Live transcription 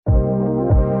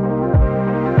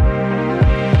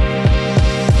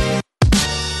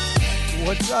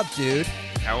up, dude?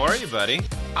 How are you, buddy?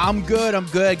 I'm good.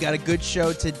 Got a good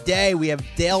show today. We have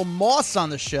Dale Moss on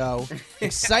the show.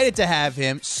 Excited to have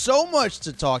him. So much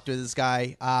to talk to this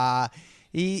guy.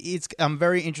 I'm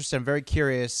very interested. I'm very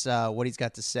curious what he's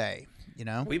got to say. You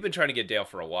know, we've been trying to get Dale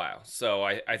for a while, so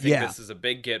I think this is a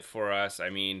big get for us. I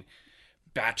mean,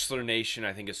 Bachelor Nation,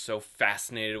 I think, is so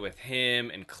fascinated with him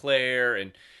and Clare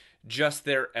and just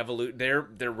their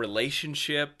their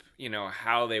relationship. You know,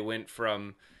 how they went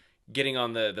from getting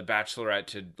on the Bachelorette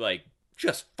to like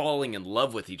just falling in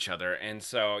love with each other, and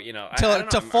so you know,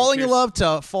 to falling in love,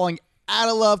 to falling out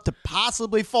of love, to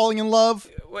possibly falling in love.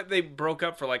 What, they broke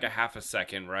up for like a half a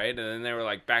second, right? And then they were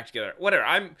like back together. Whatever.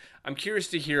 I'm curious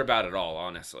to hear about it all,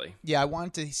 honestly. Yeah, I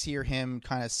wanted to hear him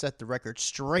kind of set the record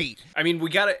straight. I mean, we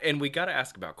gotta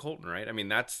ask about Colton, right? I mean,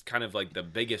 that's kind of like the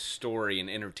biggest story in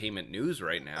entertainment news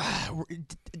right now.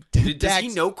 Does he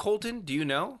know Colton? Do you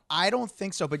know? I don't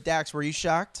think so. But Dax, were you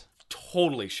shocked?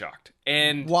 Totally shocked.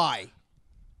 And why?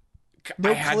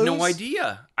 I had no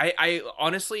idea. I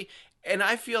honestly. And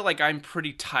I feel like I'm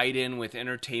pretty tied in with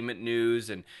entertainment news,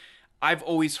 and I've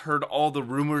always heard all the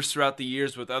rumors throughout the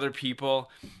years with other people,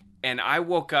 and I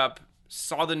woke up,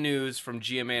 saw the news from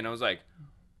GMA, and I was like,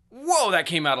 whoa, that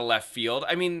came out of left field.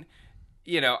 I mean,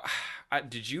 you know,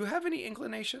 did you have any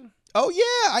inclination? Oh,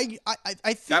 yeah.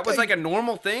 I think that was like a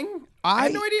normal thing? I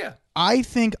had no idea. I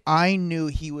think I knew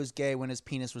he was gay when his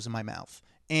penis was in my mouth.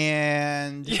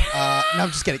 And, no,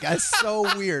 I'm just kidding. That's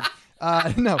so weird.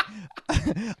 No,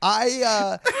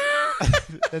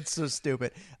 that's so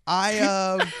stupid.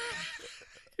 You're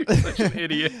such an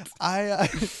idiot.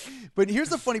 But here's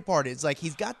the funny part. It's like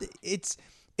it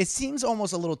seems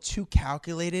almost a little too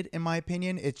calculated in my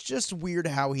opinion. It's just weird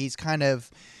how he was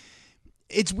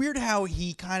in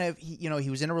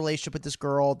a relationship with this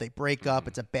girl. They break up.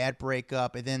 It's a bad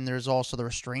breakup. And then there's also the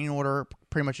restraining order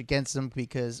pretty much against him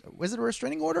because, was it a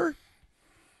restraining order?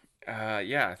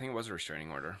 Yeah, I think it was a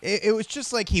restraining order. It was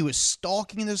just like he was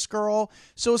stalking this girl.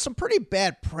 So it was some pretty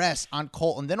bad press on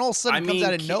Colton. Then all of a sudden it comes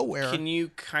out of nowhere. Can you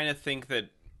kind of think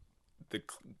that the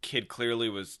kid clearly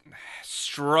was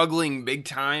struggling big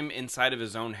time inside of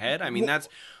his own head? I mean, that's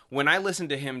when I listened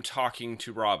to him talking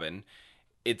to Robin,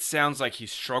 it sounds like he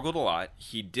struggled a lot.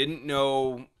 He didn't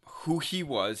know who he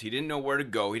was. He didn't know where to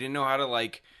go. He didn't know how to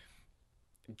like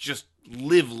just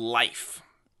live life.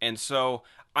 And so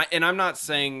I'm not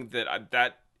saying that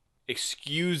that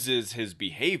excuses his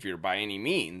behavior by any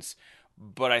means,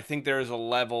 but I think there is a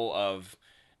level of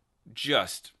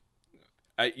just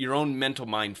your own mental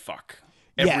mind fuck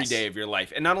every day of your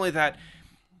life. And not only that,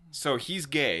 so he's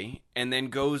gay and then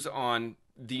goes on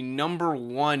the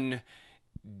 #1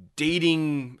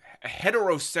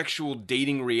 heterosexual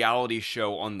dating reality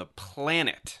show on the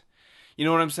planet. You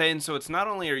know what I'm saying? So it's not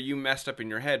only are you messed up in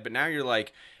your head, but now you're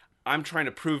like, I'm trying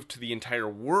to prove to the entire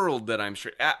world that I'm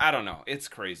straight. I don't know. It's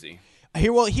crazy.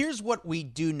 Here's what we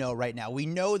do know right now. We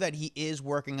know that he is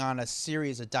working on a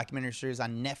documentary series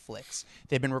on Netflix.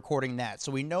 They've been recording that.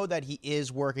 So we know that he is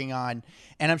working on,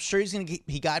 and I'm sure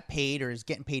he got paid or is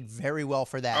getting paid very well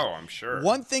for that. Oh, I'm sure.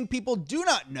 One thing people do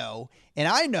not know, and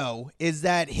I know, is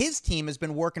that his team has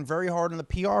been working very hard on the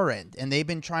PR end, and they've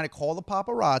been trying to call the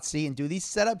paparazzi and do these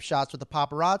setup shots with the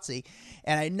paparazzi.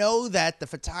 And I know that the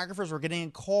photographers were getting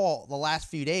a call the last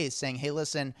few days saying, hey,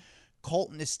 listen,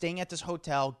 Colton is staying at this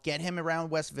hotel. Get him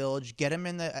around West Village. Get him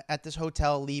at this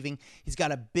hotel leaving. He's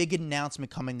got a big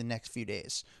announcement coming the next few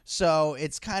days. So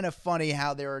it's kind of funny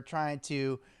how they were trying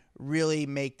to really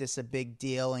make this a big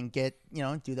deal and do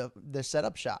the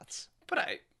setup shots. But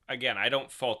I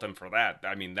don't fault them for that.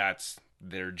 I mean, that's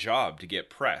their job to get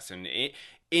press. And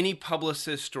any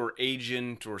publicist or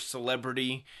agent or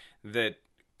celebrity that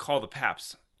call the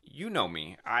paps, you know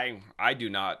me. I do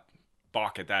not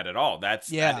balk at that at all.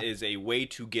 That is a way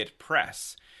to get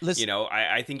press. Listen, you know,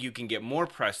 I think you can get more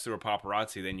press through a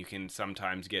paparazzi than you can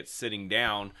sometimes get sitting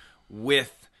down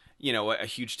with, you know, a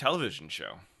huge television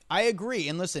show. I agree.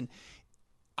 And listen,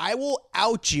 I will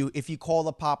out you if you call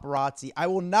the paparazzi. I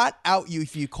will not out you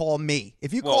if you call me.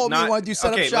 If you call me and want to do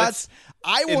setup shots,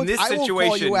 I will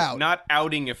call you out. Not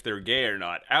outing if they're gay or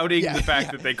not. Outing the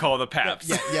fact that they call the paps.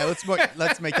 Yeah, let's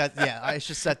make that. Yeah, I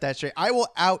should set that straight. I will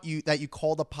out you that you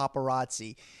call the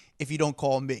paparazzi if you don't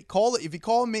call me. If you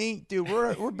call me, dude,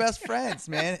 we're best friends,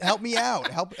 man. Help me out.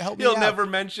 Help me out. He'll never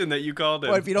mention that you called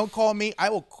him. But if you don't call me, I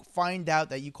will find out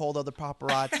that you called other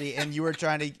paparazzi and you were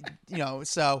trying to,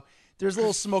 so there's a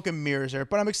little smoke and mirrors there.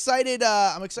 But I'm excited.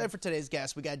 I'm excited for today's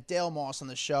guest. We got Dale Moss on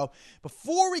the show.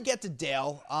 Before we get to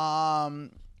Dale,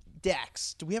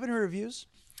 Dax, do we have any reviews?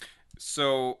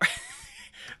 So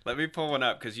let me pull one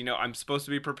up because, I'm supposed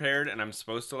to be prepared and I'm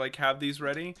supposed to have these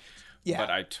ready. Yeah.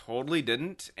 but I totally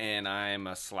didn't, and I'm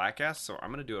a slack ass, so I'm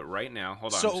gonna do it right now.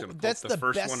 Hold on, I'm just So gonna pull up that's the the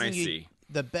first best one I thing you. see.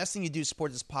 The best thing you do to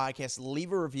support this podcast,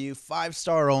 leave a review,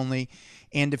 5-star only,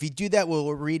 and if you do that,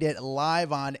 we'll read it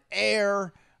live on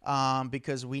air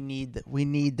because we need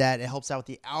that. It helps out with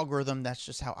the algorithm. That's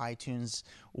just how iTunes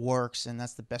works, and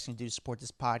that's the best thing to do to support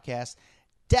this podcast.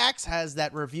 Dax has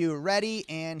that review ready,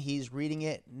 and he's reading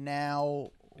it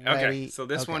now. Okay, Ready? so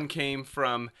this Okay. one came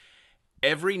from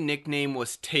Every Nickname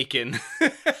Was Taken.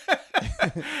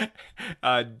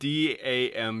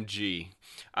 DAMG.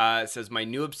 It says, my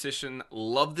new obsession,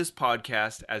 love this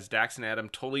podcast as Dax and Adam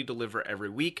totally deliver every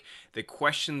week. The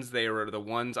questions they are the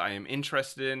ones I am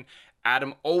interested in.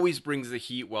 Adam always brings the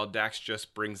heat while Dax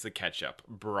just brings the ketchup.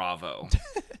 Bravo.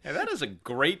 And that is a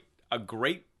great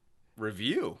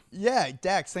review. Yeah,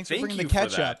 Dax, thanks for Thank bringing the you for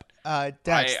ketchup. that.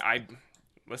 Dax, I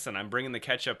listen, I'm bringing the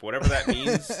ketchup, whatever that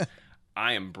means.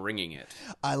 I am bringing it.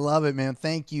 I love it, man.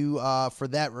 Thank you for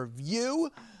that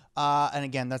review. And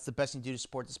again, that's the best thing to do to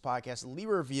support this podcast. Leave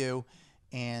a review.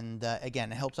 And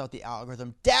again, it helps out the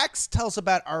algorithm. Dax, tell us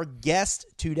about our guest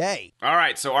today. All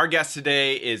right, so our guest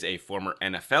today is a former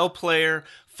NFL player,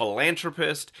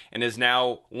 philanthropist, and is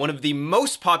now one of the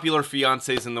most popular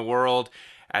fiancés in the world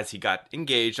as he got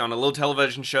engaged on a little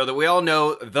television show that we all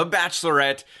know, The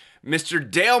Bachelorette, Mr.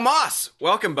 Dale Moss.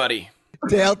 Welcome, buddy.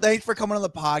 Dale, thanks for coming on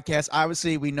the podcast.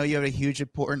 Obviously, we know you have a huge,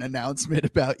 important announcement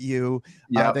about you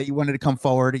that you wanted to come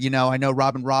forward. You know, I know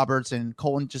Robin Roberts and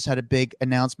Colton just had a big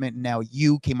announcement. And now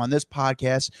you came on this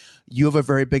podcast. You have a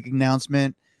very big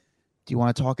announcement. Do you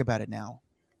want to talk about it now?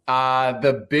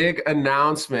 The big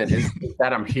announcement is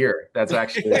that I'm here. That's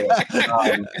actually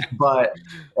it. But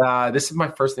this is my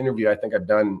first interview I think I've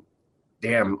done,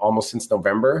 almost since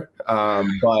November.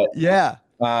 But yeah.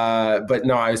 But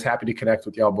no, I was happy to connect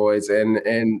with y'all boys,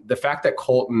 and the fact that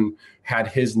Colton had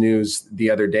his news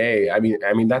the other day, I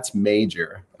mean that's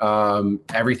major.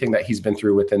 Everything that he's been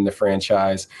through within the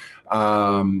franchise,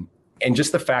 and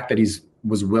just the fact that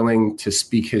was willing to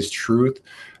speak his truth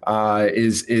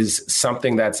is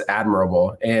something that's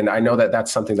admirable. And I know that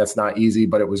that's something that's not easy,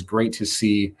 but it was great to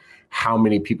see how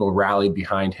many people rallied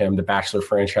behind him. The Bachelor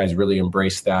franchise really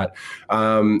embraced that,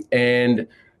 and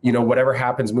you know, whatever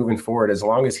happens moving forward, as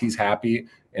long as he's happy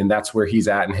and that's where he's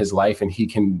at in his life and he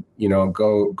can, you know,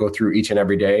 go through each and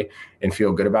every day and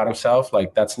feel good about himself,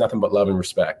 like that's nothing but love and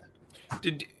respect.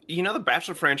 Did you know the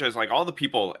Bachelor franchise, like all the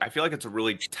people, I feel like it's a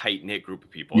really tight-knit group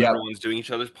of people. Yep. Everyone's doing each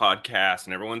other's podcasts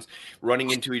and everyone's running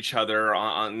into each other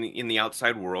in the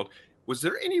outside world. Was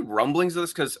there any rumblings of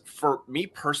this? Because for me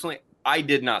personally, I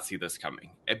did not see this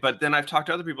coming. But then I've talked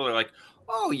to other people that are like,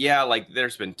 oh yeah, like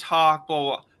there's been talk, blah,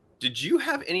 blah, blah. Did you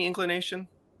have any inclination?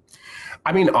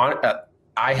 I mean,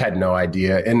 I had no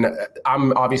idea. And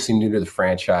I'm obviously new to the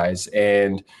franchise.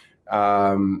 And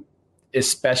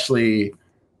especially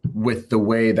with the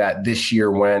way that this year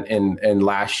went and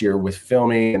last year with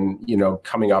filming and, you know,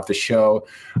 coming off the show,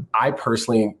 I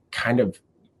personally kind of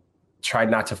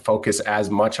tried not to focus as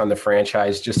much on the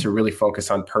franchise, just to really focus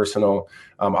on personal,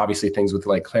 obviously things with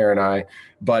like Clare and I.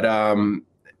 But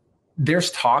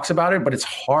there's talks about it, but it's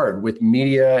hard with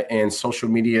media and social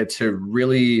media to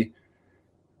really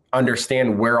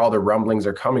understand where all the rumblings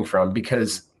are coming from,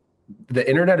 because the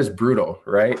internet is brutal,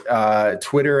 right?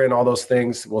 Twitter and all those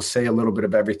things will say a little bit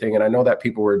of everything. And I know that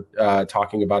people were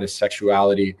talking about his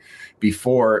sexuality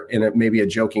before in maybe a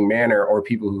joking manner, or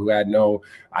people who had no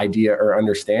idea or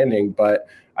understanding, but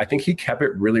I think he kept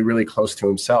it really, really close to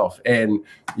himself. And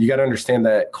you got to understand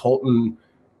that Colton,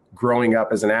 growing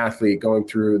up as an athlete, going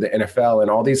through the NFL and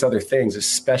all these other things,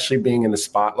 especially being in the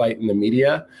spotlight in the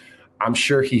media, I'm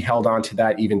sure he held on to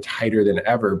that even tighter than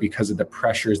ever because of the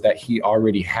pressures that he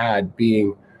already had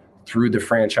being through the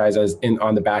franchise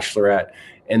on The Bachelorette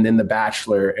and then The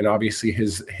Bachelor, and obviously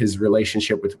his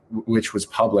relationship with, which was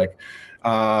public.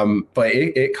 But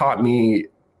it caught me,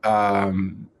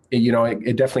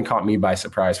 it definitely caught me by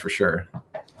surprise for sure.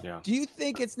 Yeah. Do you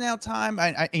think it's now time?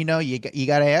 You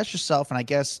got to ask yourself, and I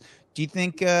guess, do you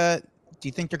think there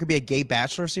could be a gay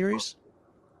Bachelor series?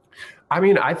 I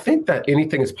mean, I think that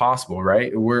anything is possible,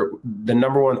 right? The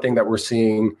number one thing that we're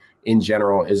seeing in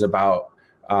general is about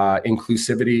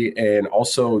inclusivity and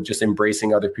also just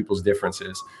embracing other people's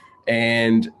differences.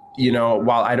 And, you know,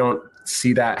 while I don't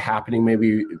see that happening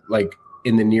maybe like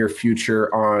in the near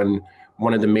future on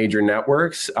one of the major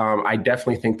networks, I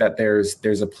definitely think that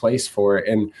there's a place for it.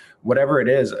 And whatever it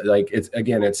is, like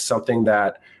it's something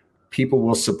that people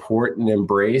will support and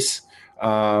embrace.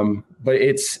 But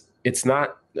it's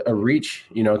not a reach,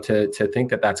 you know, to think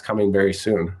that that's coming very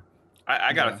soon.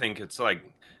 I gotta think it's a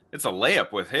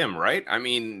layup with him, right? I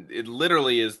mean, it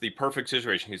literally is the perfect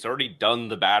situation. He's already done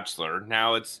The Bachelor.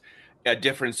 Now it's a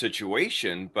different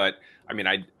situation, but I mean,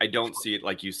 I don't see it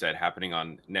like you said happening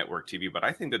on network TV, but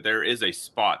I think that there is a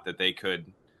spot that they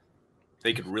could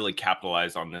really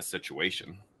capitalize on this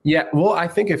situation. Yeah, well, I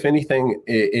think if anything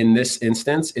in this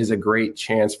instance is a great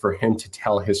chance for him to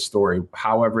tell his story,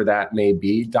 however that may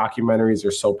be. Documentaries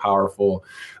are so powerful.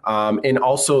 And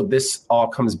also this all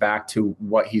comes back to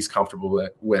what he's comfortable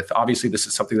with. Obviously, this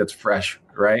is something that's fresh,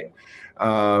 right?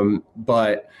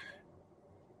 But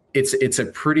it's a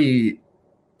pretty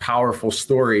powerful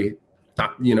story,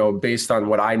 based on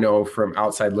what I know from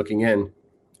outside looking in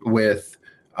with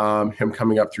him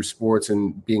coming up through sports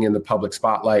and being in the public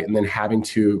spotlight and then having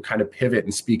to kind of pivot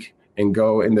and speak and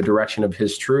go in the direction of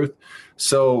his truth.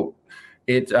 So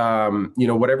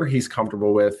whatever he's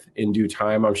comfortable with in due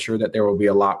time, I'm sure that there will be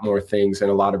a lot more things and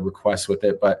a lot of requests with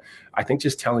it. But I think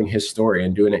just telling his story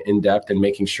and doing it in depth and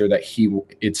making sure that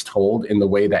it's told in the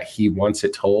way that he wants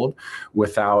it told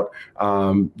without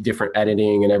different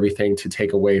editing and everything to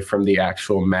take away from the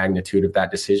actual magnitude of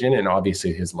that decision and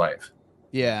obviously his life.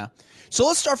 Yeah. So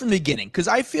let's start from the beginning, because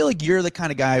I feel like you're the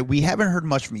kind of guy, we haven't heard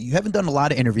much from you. You haven't done a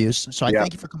lot of interviews, so I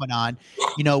thank you for coming on.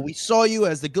 We saw you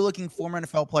as the good-looking former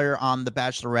NFL player on The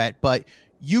Bachelorette, but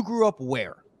you grew up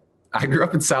where? I grew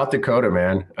up in South Dakota,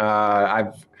 man.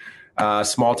 I've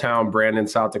small town, Brandon,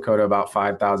 South Dakota, about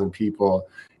 5,000 people.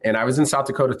 And I was in South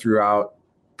Dakota throughout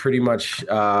pretty much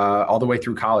all the way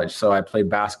through college. So I played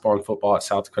basketball and football at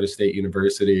South Dakota State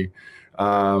University.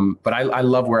 But I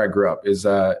love where I grew up. Is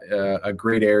a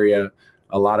great area.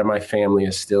 A lot of my family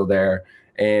is still there,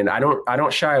 and I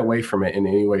don't shy away from it in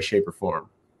any way, shape, or form.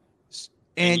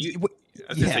 And you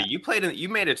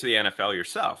made it to the NFL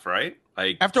yourself, right?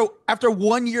 Like after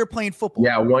 1 year playing football.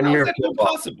 Yeah, 1 year. How is that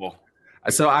impossible?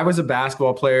 So I was a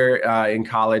basketball player in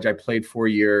college. I played 4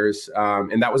 years,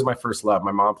 and that was my first love.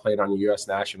 My mom played on a U.S.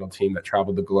 national team that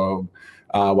traveled the globe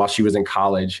while she was in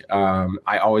college.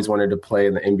 I always wanted to play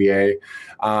in the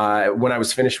NBA. When I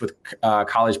was finished with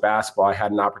college basketball, I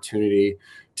had an opportunity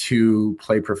to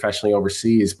play professionally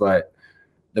overseas. But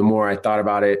the more I thought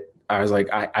about it, I was like,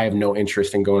 I have no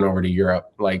interest in going over to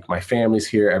Europe. Like, my family's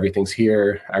here, everything's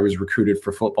here. I was recruited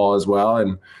for football as well,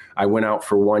 and I went out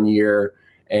for 1 year.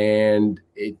 And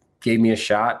it gave me a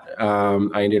shot.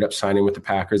 I ended up signing with the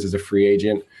Packers as a free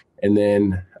agent, and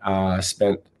then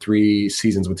spent 3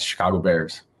 seasons with the Chicago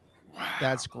Bears.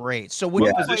 That's great. So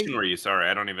what position were you? Sorry,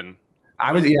 I don't even.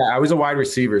 I was a wide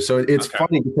receiver. So it's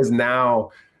funny because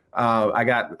now I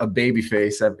got a baby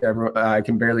face. I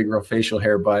can barely grow facial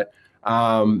hair, but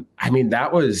I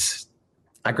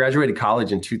graduated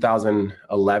college in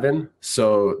 2011.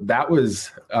 So that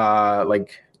was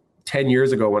like 10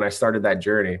 years ago when I started that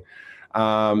journey.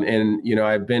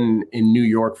 I've been in New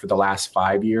York for the last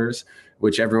 5 years,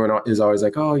 which everyone is always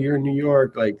like, oh, you're in New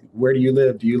York. Like, where do you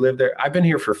live? Do you live there? I've been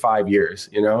here for 5 years,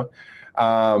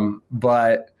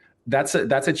 but that's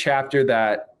a chapter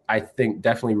that I think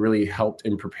definitely really helped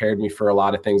and prepared me for a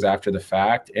lot of things after the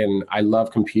fact. And I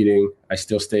love competing. I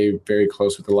still stay very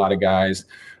close with a lot of guys.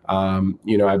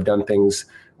 I've done things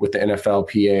with the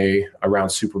NFLPA around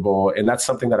Super Bowl. And that's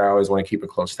something that I always want to keep a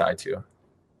close tie to.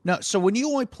 No. So when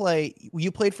you played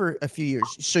for a few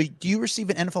years. So do you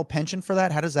receive an NFL pension for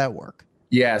that? How does that work?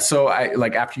 Yeah. So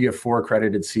after you have 4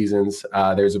 accredited seasons,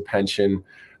 there's a pension.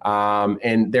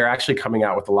 And they're actually coming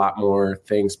out with a lot more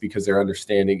things because they're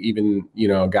understanding even,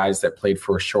 guys that played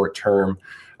for a short term,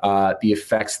 the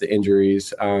effects, the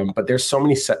injuries. But there's so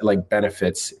many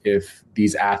benefits if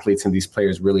these athletes and these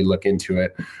players really look into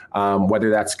it, whether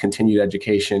that's continued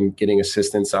education, getting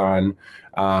assistance on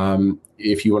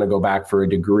if you want to go back for a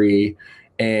degree.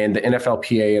 And the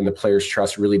NFLPA and the Players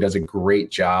Trust really does a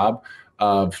great job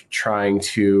of trying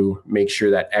to make sure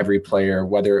that every player,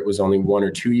 whether it was only 1 or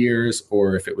 2 years,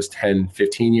 or if it was 10,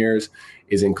 15 years,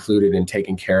 is included and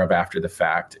taken care of after the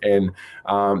fact. And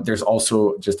there's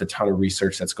also just a ton of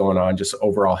research that's going on, just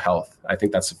overall health. I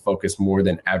think that's a focus more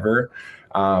than ever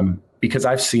because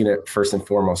I've seen it first and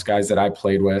foremost. Guys that I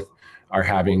played with are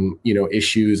having,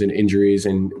 issues and injuries.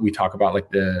 And we talk about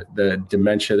like the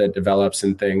dementia that develops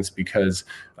and things because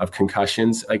of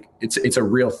concussions. Like it's a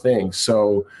real thing.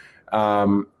 So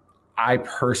I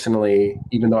personally,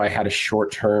 even though I had a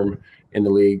short term in the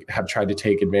league, have tried to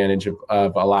take advantage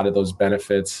of a lot of those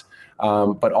benefits,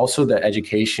 but also the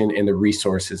education and the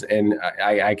resources. And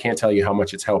I can't tell you how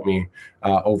much it's helped me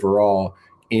overall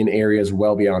in areas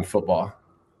well beyond football.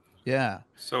 Yeah.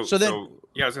 I was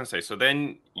going to say, so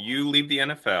then you leave the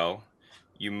NFL,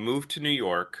 you move to New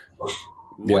York.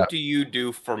 What do you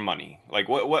do for money? Like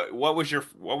what was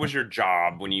your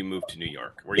job when you moved to New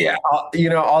York?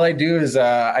 All I do is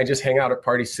I just hang out at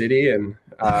Party City and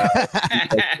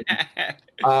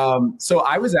So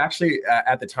I was actually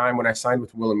at the time when I signed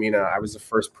with Wilhelmina, I was the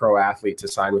first pro athlete to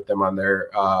sign with them on their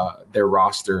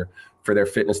roster for their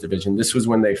fitness division. This was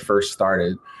when they first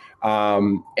started.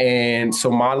 And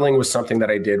so modeling was something that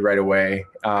I did right away.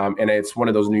 And it's one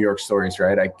of those New York stories,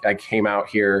 right? I came out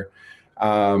here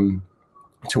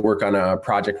to work on a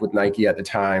project with Nike at the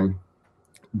time,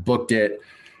 booked it,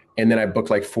 and then I booked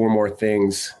like 4 more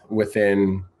things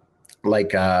within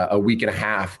like a week and a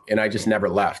half, and I just never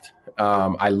left.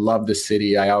 I love the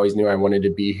city. I always knew I wanted to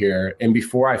be here. And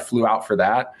before I flew out for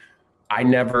that, I had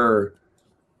never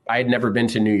been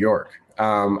to New York.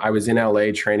 I was in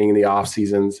LA training in the off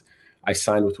seasons. I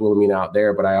signed with Wilhelmina out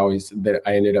there, but I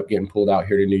ended up getting pulled out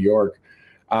here to New York.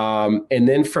 And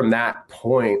then from that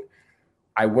point,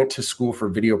 I went to school for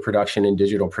video production and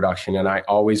digital production, and I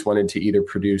always wanted to either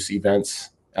produce events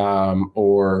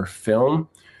or film.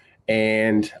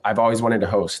 And I've always wanted to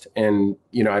host. And,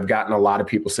 I've gotten a lot of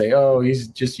people say, oh, he's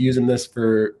just using this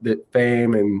for the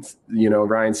fame and,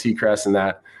 Ryan Seacrest and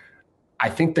that. I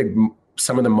think that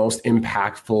some of the most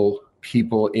impactful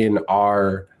people in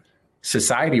our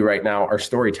society right now are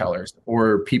storytellers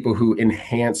or people who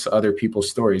enhance other people's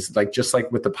stories, just like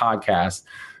with the podcast,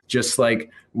 just like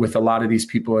with a lot of these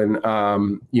people in,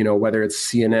 whether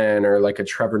it's CNN or like a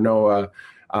Trevor Noah.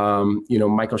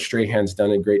 Michael Strahan's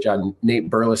done a great job. Nate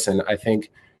Burleson, I think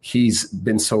he's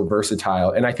been so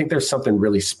versatile. And I think there's something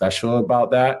really special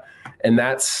about that. And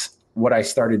that's what I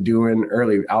started doing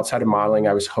early. Outside of modeling,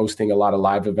 I was hosting a lot of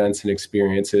live events and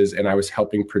experiences, and I was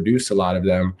helping produce a lot of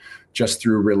them just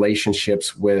through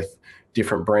relationships with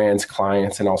different brands,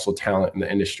 clients, and also talent in the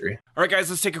industry. All right, guys,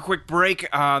 let's take a quick break.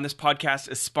 This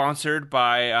podcast is sponsored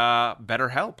by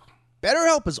BetterHelp.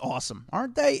 BetterHelp is awesome,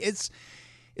 aren't they? Is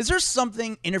there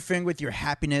something interfering with your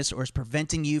happiness or is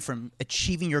preventing you from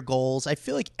achieving your goals? I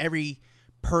feel like every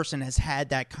person has had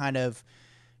that kind of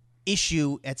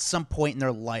issue at some point in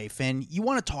their life, and you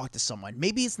want to talk to someone.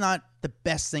 Maybe it's not the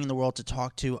best thing in the world to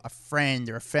talk to a friend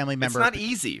or a family member. It's not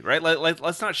easy, right?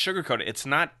 Let's not sugarcoat it. It's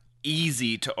not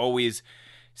easy to always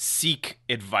seek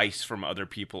advice from other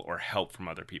people or help from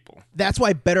other people. That's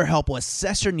why BetterHelp will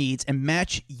assess your needs and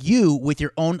match you with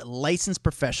your own licensed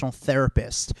professional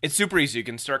therapist. It's super easy. You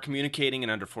can start communicating in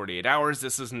under 48 hours.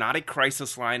 This is not a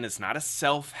crisis line. It's not a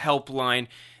self-help line.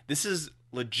 This is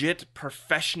legit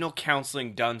professional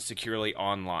counseling done securely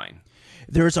online.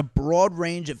 There is a broad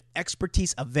range of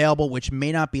expertise available, which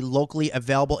may not be locally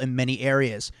available in many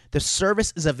areas. The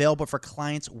service is available for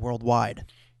clients worldwide.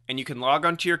 And you can log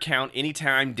onto your account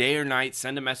anytime, day or night,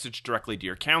 send a message directly to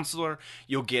your counselor.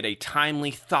 You'll get a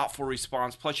timely, thoughtful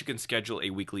response. Plus, you can schedule a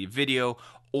weekly video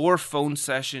or phone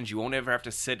sessions. You won't ever have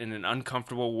to sit in an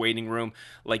uncomfortable waiting room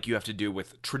like you have to do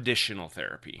with traditional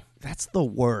therapy. That's the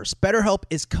worst. BetterHelp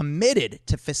is committed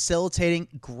to facilitating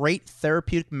great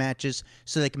therapeutic matches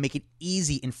so they can make it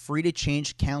easy and free to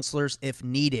change counselors if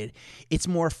needed. It's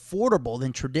more affordable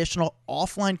than traditional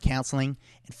offline counseling,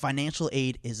 and financial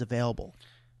aid is available.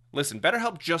 Listen,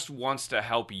 BetterHelp just wants to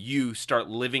help you start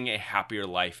living a happier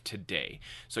life today.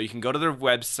 So you can go to their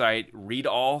website, read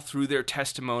all through their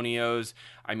testimonials.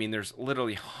 I mean, there's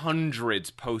literally hundreds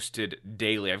posted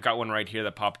daily. I've got one right here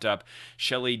that popped up.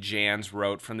 Shelly Jans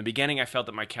wrote, "From the beginning, I felt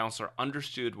that my counselor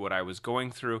understood what I was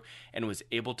going through and was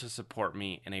able to support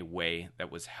me in a way that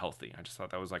was healthy." I just thought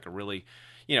that was like a really,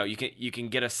 you can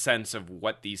get a sense of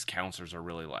what these counselors are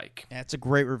really like. That's a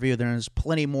great review. There's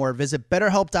plenty more. Visit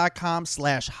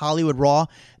BetterHelp.com/HollywoodRaw.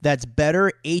 That's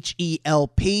better,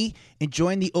 HELP, and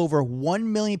join the over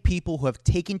 1 million people who have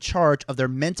taken charge of their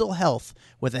mental health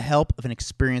with the help of an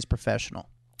experienced professional.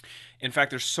 In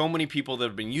fact, there's so many people that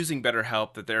have been using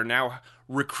BetterHelp that they're now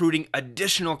recruiting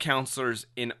additional counselors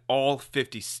in all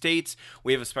 50 states.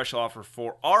 We have a special offer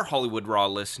for our Hollywood Raw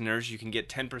listeners. You can get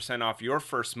 10% off your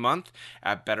first month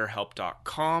at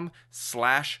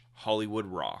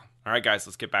BetterHelp.com/HollywoodRaw. All right, guys,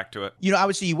 let's get back to it.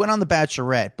 Obviously you went on The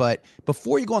Bachelorette, but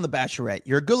before you go on The Bachelorette,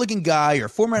 you're a good-looking guy, you're a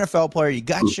former NFL player, you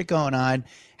got shit going on.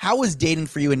 How was dating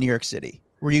for you in New York City?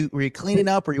 Were you cleaning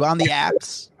up? Were you on the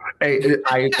apps? I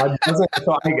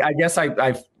guess I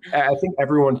think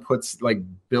everyone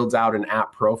builds out an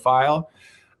app profile.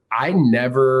 I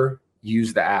never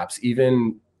use the apps.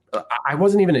 I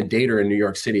wasn't even a dater in New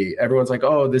York City. Everyone's like,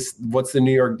 "Oh, what's the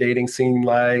New York dating scene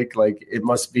like? Like it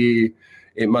must be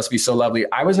so lovely."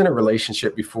 I was in a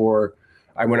relationship before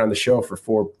I went on the show for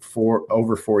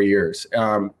over 4 years,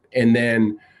 and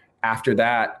then after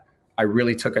that, I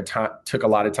really took a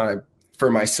lot of time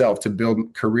for myself to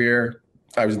build career.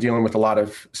 I was dealing with a lot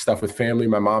of stuff with family.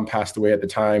 My mom passed away at the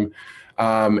time.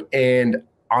 And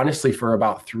honestly, for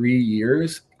about 3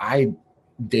 years, I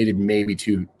dated maybe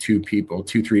two, 3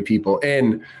 people.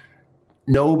 And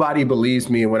nobody believes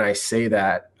me when I say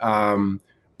that.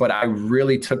 But I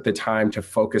really took the time to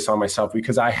focus on myself,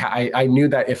 because I knew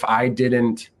that if I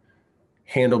didn't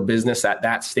handle business at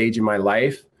that stage in my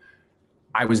life,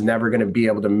 I was never going to be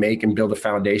able to make and build a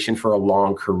foundation for a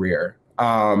long career.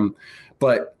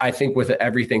 But I think with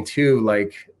everything too,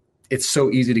 like, it's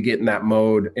so easy to get in that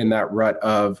mode, in that rut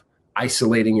of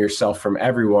isolating yourself from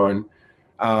everyone.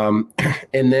 And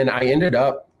then I ended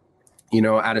up,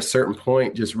 at a certain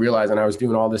point, just realizing I was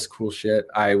doing all this cool shit.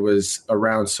 I was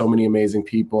around so many amazing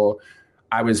people.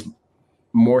 I was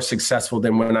more successful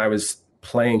than when I was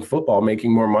playing football,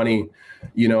 making more money,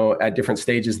 at different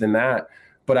stages than that.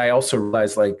 But I also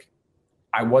realized, like,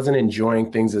 I wasn't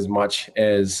enjoying things as much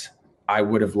as I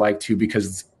would have liked to,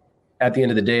 because at the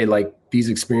end of the day, like, these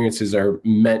experiences are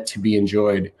meant to be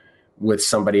enjoyed with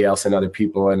somebody else and other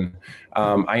people. And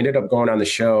I ended up going on the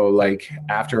show, like,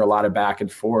 after a lot of back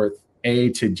and forth, A,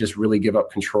 to just really give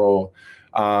up control,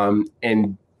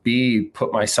 and B,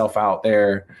 put myself out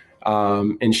there,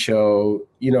 and show,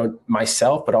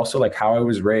 myself, but also like how I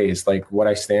was raised, like what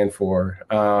I stand for.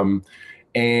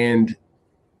 And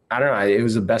I don't know, it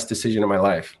was the best decision of my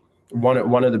life.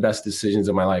 One of the best decisions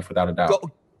of my life, without a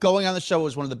doubt. Going on the show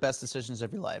was one of the best decisions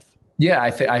of your life. Yeah,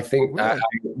 I think really?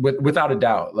 Without a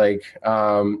doubt. Like,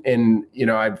 and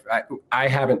I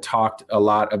haven't talked a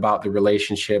lot about the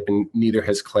relationship, and neither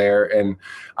has Claire. And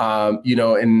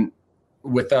and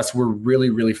with us, we're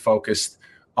really, really focused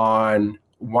on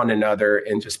one another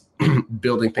and just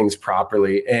building things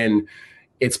properly. And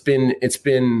it's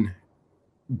been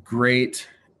great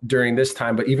during this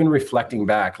time, but even reflecting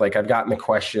back, like, I've gotten the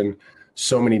question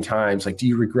so many times, like, do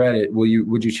you regret it?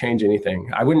 Would you change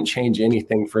anything? I wouldn't change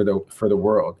anything for the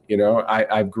world.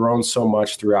 I've grown so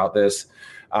much throughout this,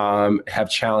 have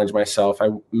challenged myself. I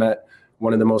met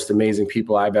one of the most amazing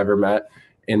people I've ever met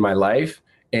in my life.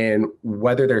 And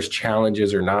whether there's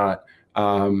challenges or not,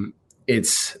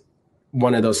 it's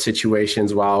one of those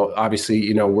situations. While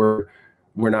obviously, we're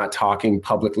not talking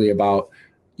publicly about,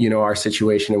 our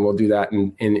situation, and we'll do that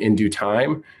in due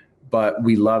time, but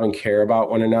we love and care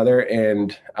about one another.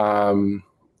 And,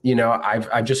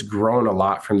 I've just grown a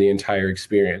lot from the entire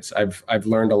experience. I've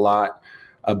learned a lot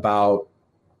about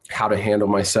how to handle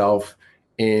myself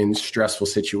in stressful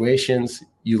situations.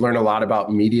 You learn a lot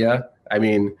about media. I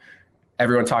mean,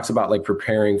 everyone talks about, like,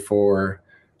 preparing for,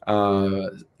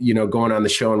 going on the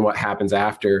show and what happens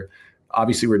after.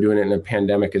 Obviously, we're doing it in a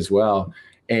pandemic as well.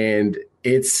 And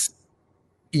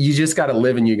you just got to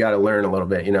live and you got to learn a little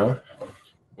bit,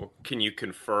 Well, can you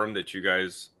confirm that you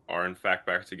guys are in fact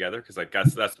back together? Because, like,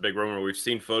 that's the big rumor. We've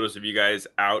seen photos of you guys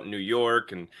out in New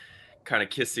York and kind of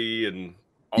kissy and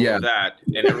all of that.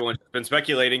 And everyone's been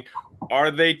speculating,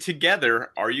 are they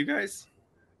together? Are you guys?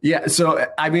 Yeah. So,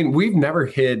 I mean, we've never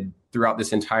hid throughout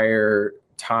this entire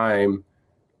time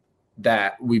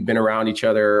that we've been around each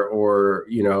other, or,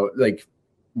 like,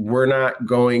 we're not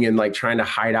going and, like, trying to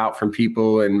hide out from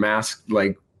people and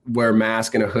wear a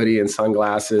mask and a hoodie and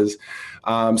sunglasses.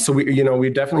 So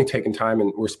we've definitely taken time,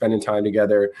 and we're spending time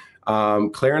together.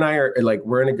 Claire and I are, like,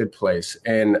 we're in a good place.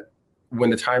 And when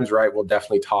the time's right, we'll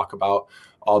definitely talk about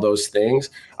all those things.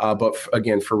 But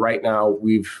again, for right now,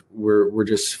 we're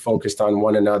just focused on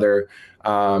one another,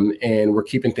 and we're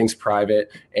keeping things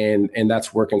private, and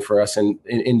that's working for us. And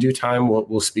in due time,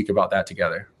 we'll speak about that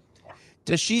together.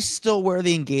 Does she still wear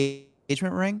the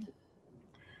engagement ring?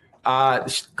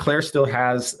 Claire still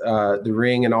has the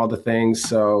ring and all the things.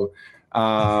 So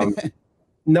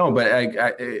no, but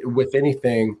I, with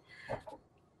anything,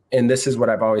 and this is what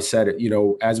I've always said,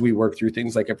 as we work through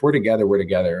things, like, if we're together, we're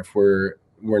together. If we're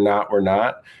not, we're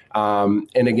not.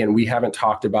 And again, we haven't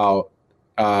talked about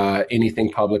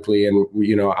anything publicly, and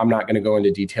I'm not going to go into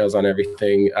details on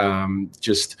everything,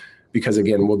 just because,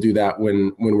 again, we'll do that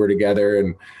when we're together.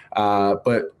 And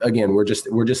but again, we're just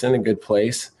in a good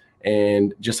place.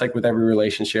 And just like with every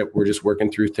relationship, we're just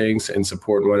working through things and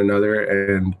supporting one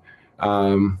another, and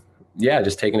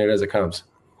just taking it as it comes.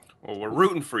 Well, we're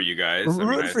rooting for you guys. We're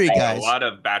rooting for you guys. A lot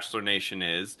of Bachelor Nation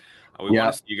is. We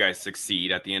want to see you guys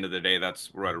succeed. At the end of the day,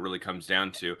 that's what it really comes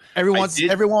down to. Everyone wants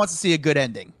to see a good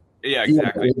ending. Yeah,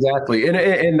 exactly. Yeah, exactly.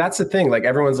 And that's the thing. Like,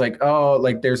 everyone's like, oh,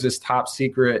 like, there's this top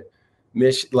secret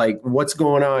mission. Like, what's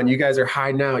going on? You guys are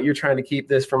hiding out. You're trying to keep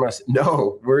this from us.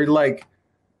 No,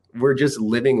 we're just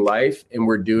living life, and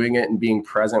we're doing it and being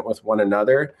present with one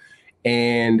another.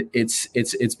 And it's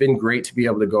been great to be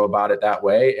able to go about it that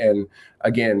way. And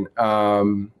again,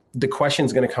 the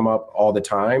question's going to come up all the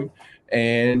time,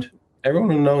 and everyone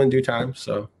will know in due time.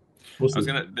 So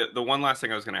the one last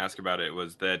thing I was going to ask about it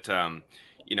was that,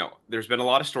 there's been a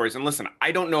lot of stories, and listen,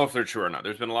 I don't know if they're true or not.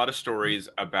 There's been a lot of stories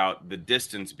about the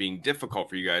distance being difficult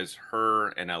for you guys, her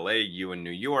in LA, you in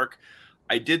New York.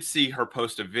 I did see her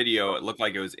post a video. It looked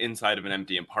like it was inside of an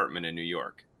empty apartment in New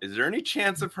York. Is there any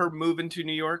chance of her moving to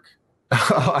New York?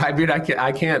 I mean,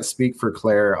 I can't speak for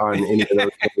Claire on any of those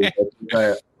things,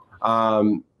 but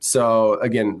so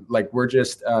again, like we're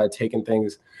just taking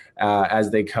things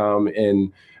as they come,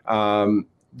 and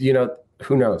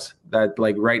who knows that,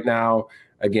 like right now,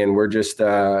 again, we're just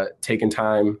taking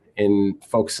time and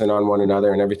focusing on one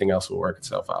another, and everything else will work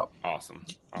itself out. Awesome.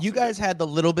 You guys had the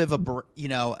little bit of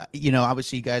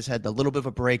obviously you guys had the little bit of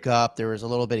a breakup. There was a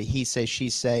little bit of he say, she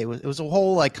say. It was a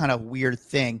whole like kind of weird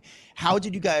thing. How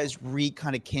did you guys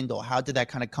kind of kindle? How did that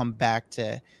kind of come back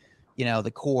to,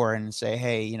 the core and say,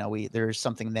 hey, there's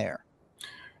something there?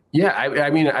 Yeah. I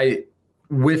mean,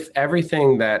 with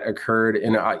everything that occurred,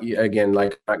 and again,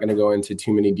 like I'm not going to go into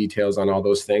too many details on all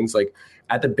those things, like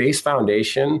at the base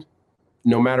foundation,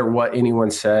 no matter what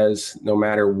anyone says, no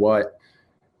matter what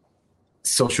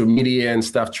social media and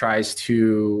stuff tries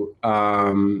to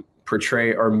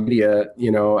portray, or media,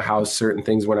 how certain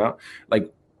things went out,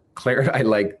 like Claire and I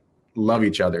like love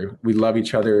each other. We love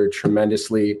each other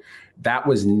tremendously. That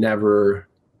was never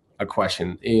a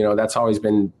question. That's always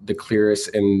been the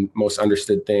clearest and most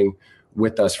understood thing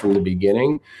with us from the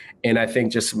beginning. And I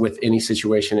think just with any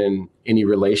situation in any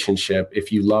relationship,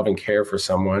 if you love and care for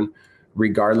someone,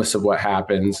 regardless of what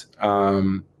happens,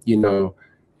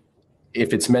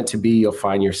 if it's meant to be, you'll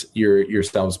find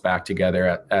yourselves back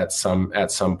together at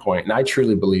some point. And I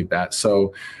truly believe that.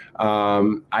 So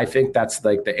I think that's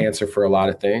like the answer for a lot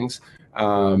of things.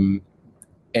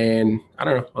 And I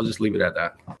don't know, I'll just leave it at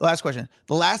that. Last question.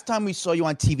 The last time we saw you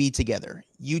on TV together,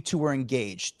 you two were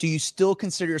engaged. Do you still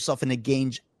consider yourself an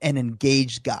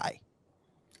engaged guy?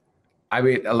 I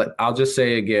mean, I'll just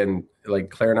say again, like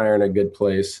Claire and I are in a good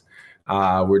place.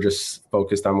 We're just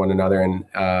focused on one another. And,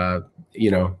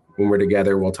 when we're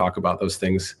together, we'll talk about those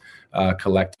things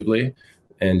collectively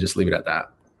and just leave it at that.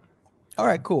 All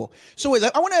right, cool. So wait,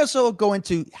 I want to also go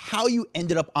into how you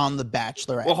ended up on The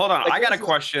Bachelorette. Well, hold on. I got a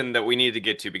question that we need to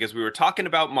get to, because we were talking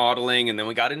about modeling and then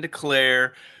we got into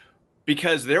Claire,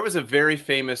 because there was a very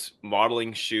famous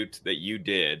modeling shoot that you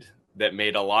did that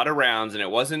made a lot of rounds, and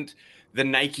it wasn't the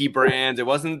Nike brands. It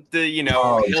wasn't the,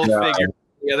 Hilfiger,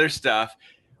 the other stuff.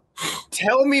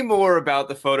 Tell me more about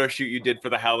the photo shoot you did for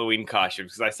the Halloween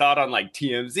costumes, because I saw it on like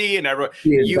TMZ and everyone.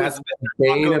 That's the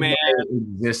bane of my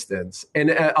existence,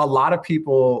 and a lot of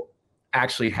people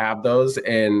actually have those,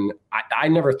 and I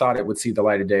never thought it would see the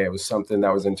light of day. It was something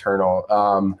that was internal,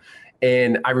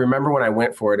 and I remember when I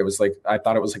went for it, it was like I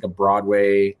thought it was like a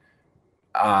Broadway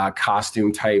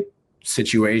costume type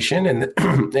situation, and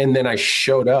and then I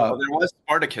showed up. Well, there was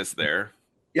Spartacus there.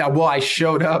 Yeah, well, I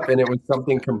showed up and it was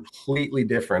something completely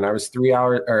different. I was 3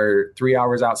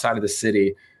 hours outside of the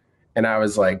city, and I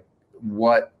was like,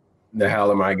 what the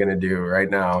hell am I going to do right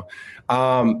now?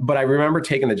 But I remember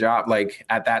taking the job, like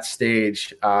at that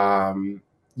stage, my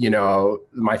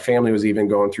family was even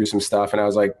going through some stuff, and I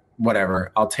was like,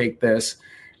 whatever, I'll take this.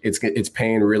 It's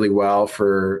paying really well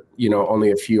for,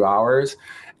 only a few hours.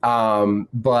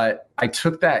 But I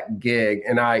took that gig,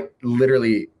 and I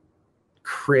literally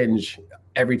cringe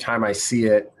every time I see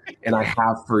it, and I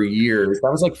have for years. That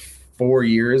was like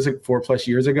 4+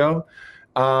 years ago.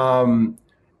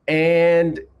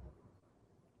 And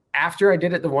after I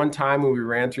did it the one time when we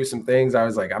ran through some things, I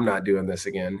was like, I'm not doing this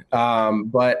again.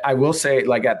 But I will say,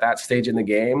 like at that stage in the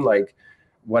game, like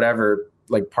whatever,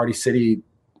 like Party City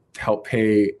helped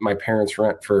pay my parents'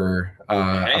 rent for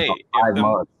about 5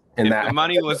 months. And the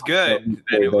money was good,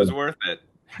 then it was worth it.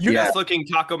 You're the best looking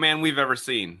taco man we've ever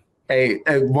seen. Hey,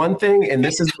 one thing, and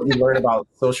this is what you learn about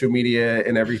social media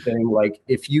and everything, like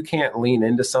if you can't lean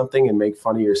into something and make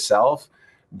fun of yourself,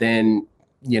 then,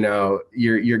 you're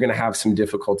going to have some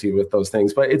difficulty with those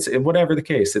things. But it's whatever the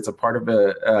case, it's a part of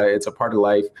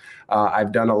life.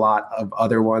 I've done a lot of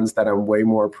other ones that I'm way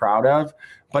more proud of.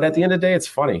 But at the end of the day, it's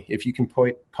funny. If you can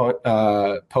poke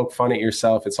fun at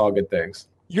yourself, it's all good things.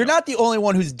 You're not the only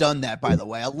one who's done that, by the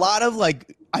way. A lot of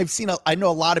I know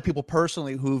a lot of people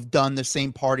personally who've done the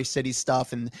same Party City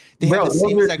stuff, and they have the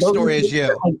same exact story as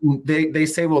you. They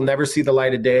say we'll never see the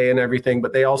light of day and everything,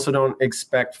 but they also don't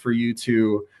expect for you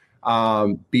to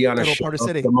be on a show,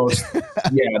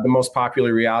 the most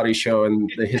popular reality show in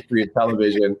the history of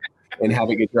television, and have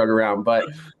it get drug around. But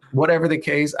whatever the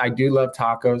case, I do love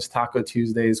tacos. Taco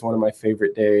Tuesday is one of my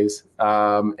favorite days,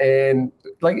 and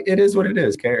like it is what it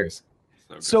is. Cares.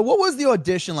 So what was the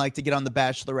audition like to get on The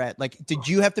Bachelorette? Like, did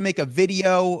you have to make a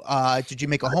video? Did you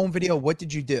make a home video? What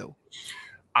did you do?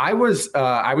 I was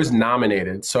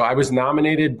nominated. So I was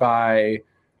nominated by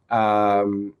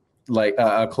like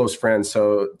a close friend.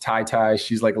 So Tai,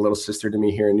 she's like a little sister to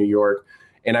me here in New York.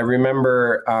 And I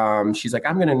remember she's like,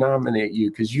 I'm going to nominate you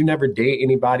because you never date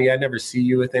anybody. I never see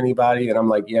you with anybody. And I'm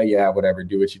like, yeah, whatever.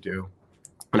 Do what you do.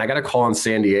 And I got a call in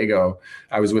San Diego.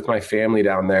 I was with my family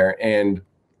down there. And,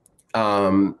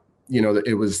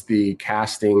 it was the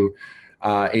casting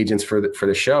agents for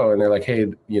the show. And they're like, hey,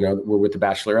 we're with The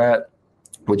Bachelorette.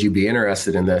 Would you be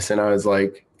interested in this? And I was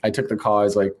like, I took the call. I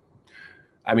was like,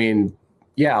 I mean,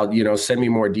 yeah, send me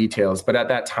more details. But at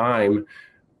that time,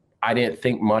 I didn't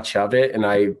think much of it, and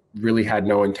I really had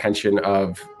no intention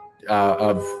of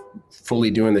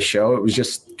fully doing the show. It was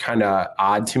just kind of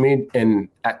odd to me. And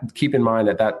keep in mind,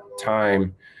 at that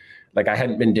time, like, I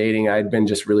hadn't been dating. I had been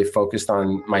just really focused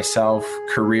on myself.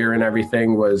 Career and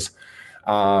everything was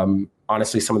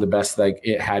honestly some of the best like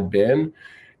it had been.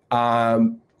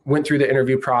 Went through the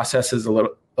interview processes a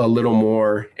little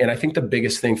more, and I think the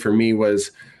biggest thing for me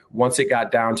was, once it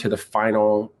got down to the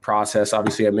final process,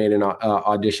 obviously I made an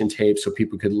audition tape so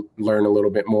people could learn a little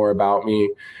bit more about me.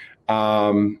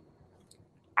 I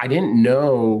didn't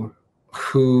know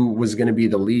who was going to be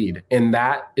the lead. And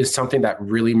that is something that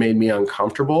really made me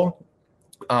uncomfortable.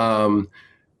 I'm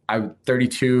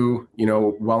 32,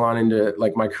 well on into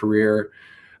like my career.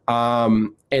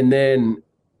 And then,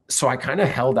 so I kind of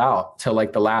held out till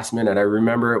like the last minute. I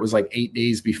remember it was like 8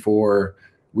 days before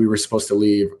we were supposed to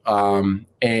leave.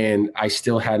 And I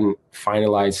still hadn't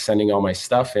finalized sending all my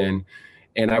stuff in.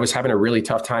 And I was having a really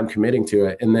tough time committing to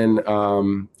it. And then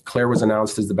Clare was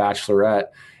announced as the Bachelorette.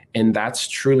 And that's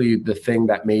truly the thing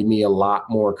that made me a lot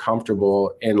more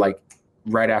comfortable. And like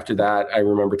right after that, I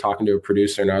remember talking to a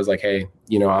producer and I was like, hey,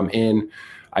 I'm in.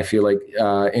 I feel like,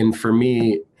 and for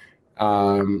me,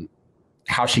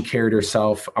 how she carried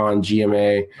herself on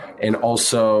GMA, and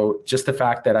also just the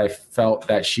fact that I felt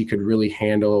that she could really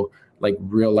handle like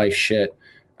real life shit,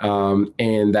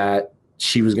 and that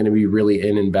she was going to be really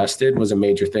invested was a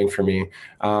major thing for me,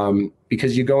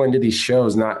 because you go into these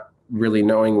shows not really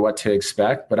knowing what to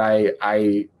expect, but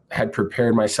I had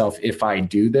prepared myself. If I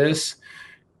do this,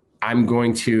 I'm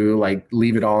going to like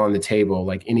leave it all on the table,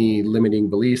 like any limiting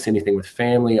beliefs, anything with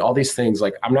family, all these things.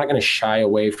 Like, I'm not going to shy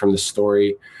away from the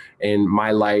story in my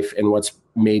life and what's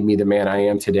made me the man I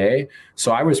am today.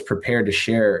 So I was prepared to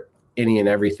share any and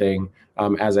everything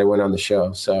as I went on the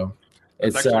show. So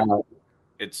it's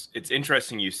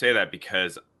interesting you say that,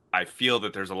 because I feel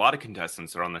that there's a lot of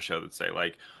contestants that are on the show that say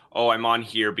like, oh, I'm on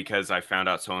here because I found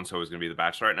out so-and-so was going to be the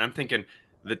Bachelorette. And I'm thinking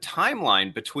the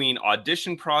timeline between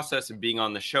audition process and being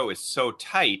on the show is so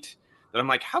tight that I'm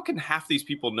like, how can half these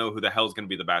people know who the hell is going to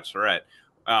be the Bachelorette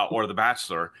or the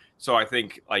Bachelor? So I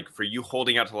think like for you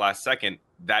holding out to the last second,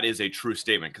 that is a true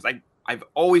statement, because I've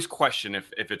always questioned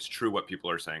if it's true what people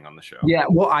are saying on the show. Yeah,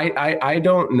 well, I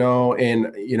don't know.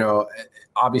 And,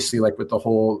 obviously like with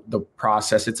the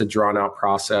process, it's a drawn out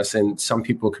process, and some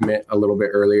people commit a little bit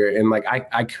earlier. And like,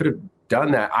 I could have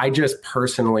done that. I just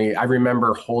personally, I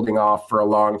remember holding off for a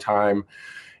long time,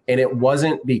 and it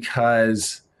wasn't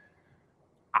because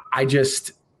I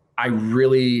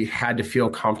really had to feel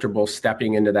comfortable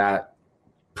stepping into that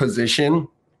position.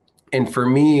 And for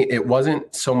me, it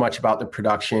wasn't so much about the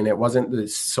production. It wasn't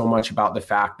so much about the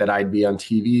fact that I'd be on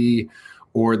TV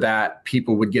or that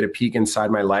people would get a peek inside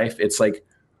my life. It's like,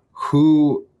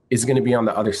 who is going to be on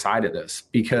the other side of this?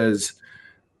 Because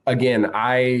again,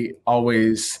 I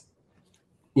always,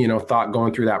 thought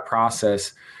going through that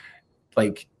process,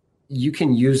 like, you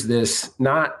can use this,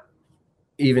 not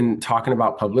even talking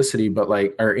about publicity, but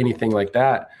like, or anything like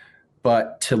that,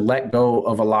 but to let go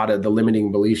of a lot of the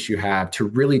limiting beliefs you have, to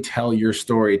really tell your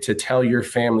story, to tell your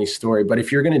family story. But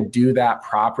if you're going to do that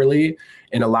properly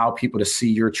and allow people to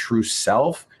see your true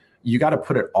self, you got to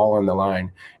put it all on the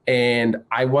line. And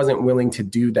I wasn't willing to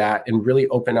do that and really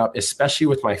open up, especially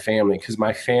with my family, because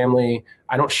my family,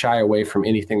 I don't shy away from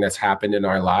anything that's happened in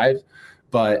our lives.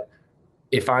 But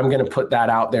if I'm going to put that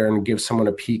out there and give someone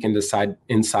a peek inside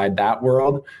that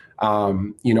world, I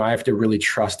have to really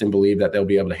trust and believe that they'll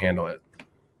be able to handle it.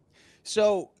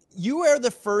 So you were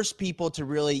the first people to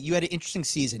really, you had an interesting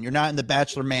season. You're not in the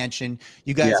Bachelor Mansion.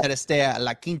 You guys had to stay at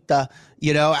La Quinta.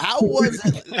 How was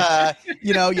it,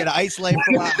 you had to isolate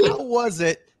for a while. How was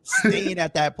it staying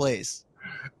at that place?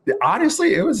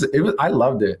 Honestly, it was, I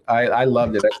loved it. I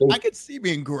loved it. I could see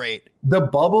being great. The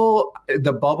bubble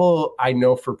I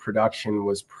know for production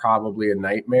was probably a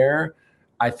nightmare.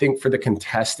 I think for the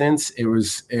contestants,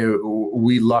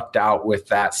 we lucked out with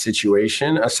that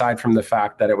situation, aside from the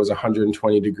fact that it was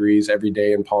 120 degrees every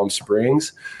day in Palm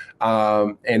Springs,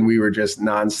 and we were just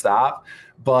nonstop.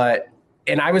 But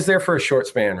and I was there for a short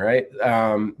span, right?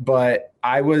 But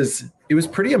it was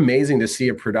pretty amazing to see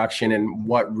a production and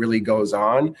what really goes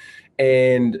on.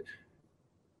 And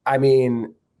I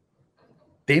mean,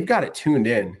 they've got it tuned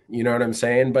in, you know what I'm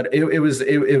saying? But it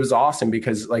was awesome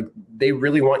because like they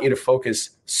really want you to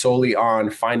focus solely on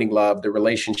finding love, the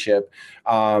relationship,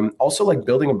 also like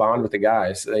building a bond with the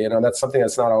guys. You know, that's something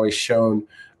that's not always shown,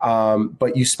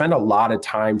 but you spend a lot of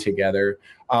time together,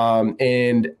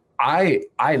 and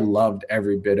I loved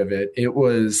every bit of it. It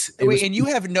was And you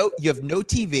have no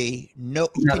TV. No,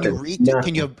 can you read?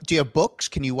 Nothing. Do you have books?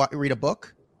 Can you read a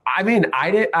book? I mean,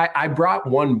 I brought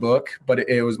one book, but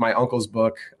it was my uncle's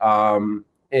book,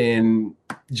 and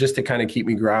just to kind of keep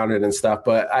me grounded and stuff.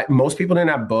 But most people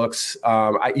didn't have books.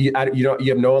 You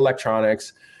have no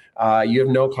electronics. You have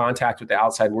no contact with the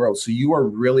outside world. So you are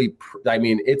really, I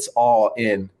mean, it's all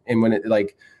in. And when it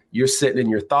like you're sitting in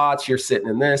your thoughts, you're sitting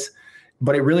in this,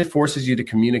 but it really forces you to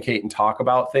communicate and talk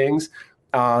about things.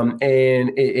 And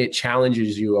it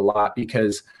challenges you a lot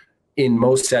because in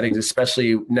most settings,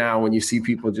 especially now when you see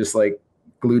people just like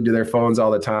glued to their phones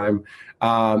all the time,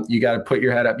 you got to put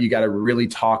your head up. You got to really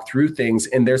talk through things.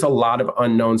 And there's a lot of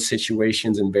unknown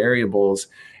situations and variables.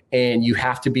 And you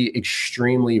have to be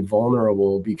extremely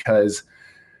vulnerable because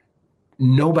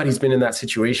nobody's been in that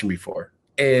situation before.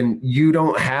 And you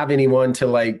don't have anyone to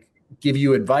like give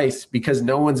you advice because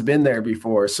no one's been there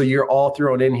before. So you're all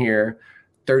thrown in here,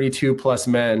 32 plus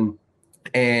men,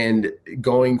 and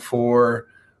going for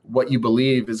what you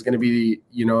believe is going to be,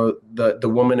 you know, the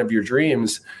woman of your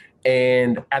dreams.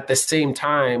 And at the same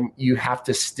time, you have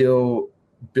to still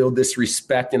build this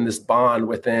respect and this bond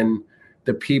within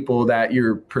the people that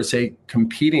you're per se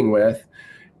competing with.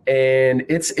 And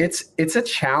it's a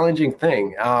challenging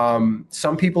thing.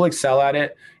 Some people excel at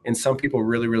it and some people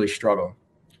really, really struggle.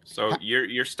 So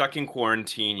you're stuck in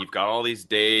quarantine. You've got all these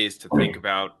days to think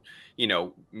about, you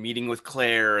know, meeting with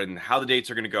Claire and how the dates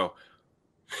are going to go.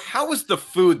 How was the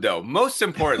food, though? Most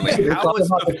importantly, how was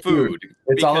the food?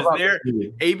 It's all because about they're the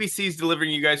food. ABC's delivering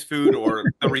you guys food, or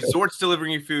the resort's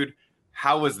delivering you food.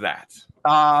 How was that?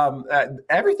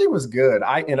 Everything was good.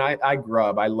 I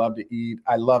grub. I love to eat.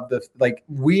 I love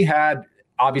we had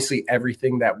obviously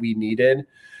everything that we needed.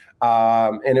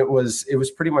 And it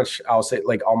was pretty much, I'll say,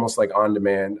 like almost like on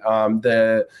demand.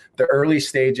 The early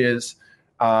stages,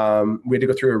 we had to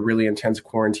go through a really intense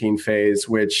quarantine phase,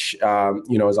 which,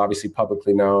 you know, is obviously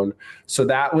publicly known. So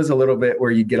that was a little bit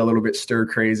where you get a little bit stir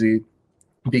crazy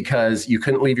because you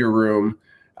couldn't leave your room.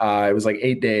 It was like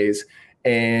 8 days.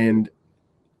 And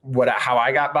how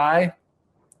I got by,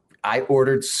 I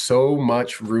ordered so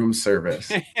much room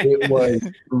service. It was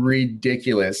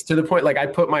ridiculous to the point, like I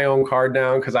put my own card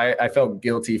down because I felt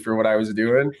guilty for what I was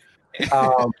doing.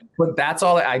 But that's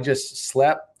all. I just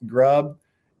slept, grubbed,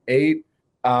 ate.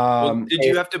 Did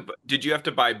you have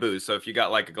to buy booze? So if you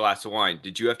got like a glass of wine,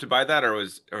 did you have to buy that, or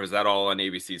was that all on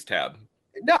ABC's tab?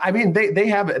 No, I mean they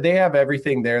have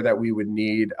everything there that we would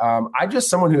need. I'm just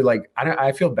someone who like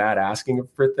I feel bad asking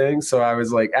for things, so I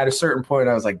was like at a certain point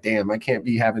I was like, damn, I can't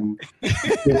be having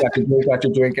drink after drink after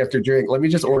drink after drink. Let me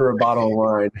just order a bottle of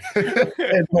wine,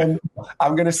 and then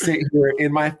I'm gonna sit here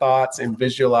in my thoughts and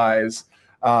visualize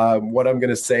what I'm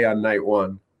gonna say on night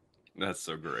one. That's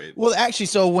so great. Well, actually,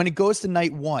 so when it goes to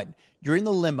night one, you're in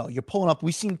the limo, you're pulling up.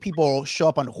 We've seen people show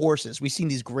up on horses. We've seen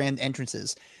these grand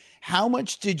entrances. How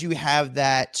much did you have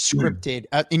that scripted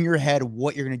in your head,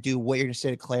 what you're going to do, what you're going to say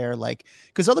to Claire? Like,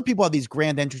 because other people have these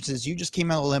grand entrances. You just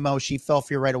came out of the limo. She fell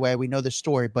for you right away. We know the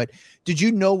story. But did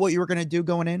you know what you were going to do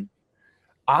going in?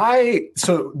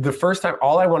 So the first time,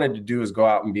 all I wanted to do was go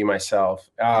out and be myself.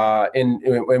 And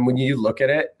when you look at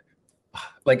it,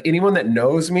 like anyone that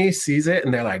knows me sees it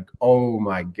and they're like, oh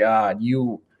my God,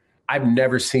 I've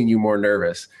never seen you more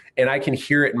nervous. And I can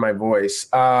hear it in my voice.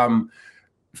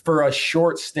 For a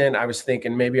short stint, I was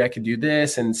thinking maybe I could do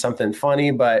this and something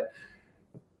funny, but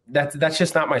that's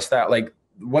just not my style. Like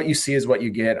what you see is what you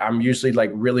get. I'm usually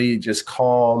like really just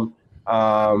calm.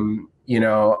 You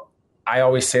know, I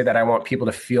always say that I want people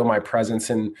to feel my presence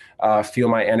and feel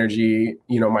my energy,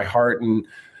 you know, my heart. And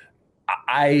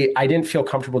I didn't feel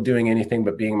comfortable doing anything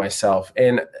but being myself.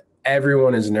 And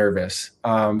everyone is nervous.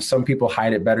 Some people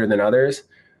hide it better than others.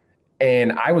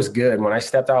 And I was good. When I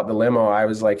stepped out the limo, I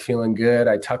was like feeling good.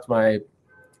 I tucked my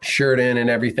shirt in and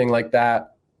everything like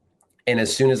that. And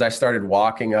as soon as I started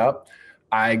walking up,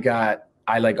 I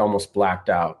like almost blacked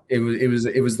out. It was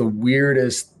the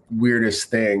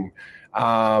weirdest thing.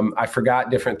 I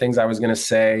forgot different things I was going to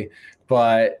say,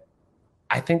 but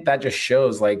I think that just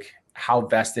shows like how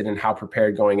vested and how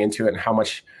prepared going into it and how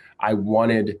much I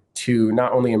wanted to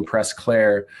not only impress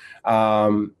Claire,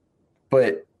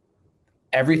 but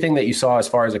everything that you saw as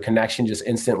far as a connection just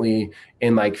instantly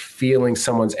in like feeling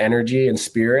someone's energy and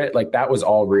spirit, like that was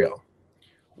all real.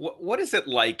 What is it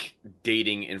like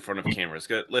dating in front of cameras?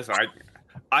 'Cause, listen,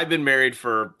 I've been married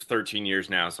for 13 years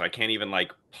now, so I can't even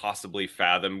like possibly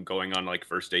fathom going on like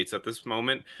first dates at this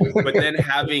moment. But then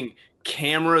having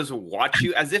cameras watch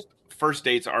you as if first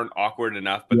dates aren't awkward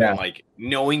enough, but then Yeah. like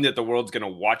knowing that the world's gonna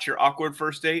watch your awkward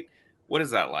first date, what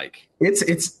is that like?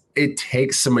 It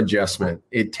takes some adjustment.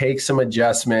 It takes some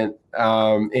adjustment.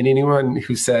 And anyone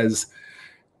who says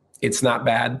it's not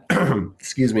bad,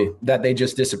 excuse me, that they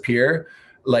just disappear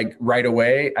like right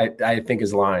away, I think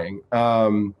is lying.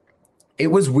 It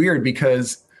was weird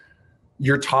because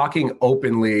you're talking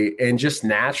openly and just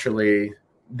naturally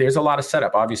there's a lot of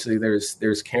setup. Obviously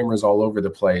there's cameras all over the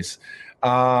place.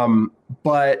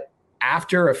 But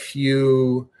after a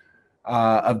few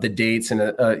of the dates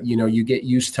and you get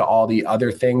used to all the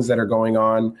other things that are going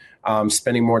on,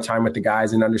 spending more time with the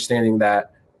guys and understanding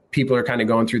that people are kind of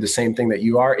going through the same thing that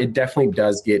you are, it definitely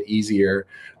does get easier.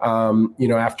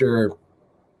 After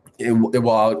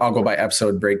I'll go by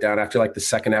episode breakdown. After like the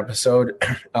second episode,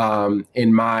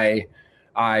 in my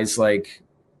eyes, like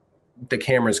the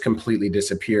cameras completely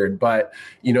disappeared. But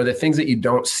the things that you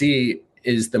don't see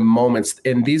is the moments,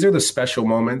 and these are the special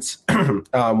moments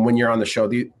when you're on the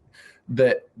show.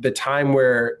 The time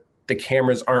where the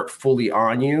cameras aren't fully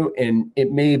on you, and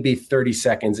it may be 30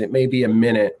 seconds, it may be a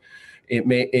minute,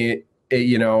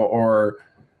 or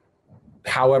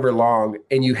however long,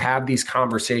 and you have these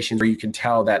conversations where you can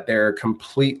tell that they're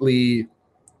completely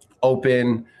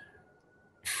open,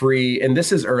 free, and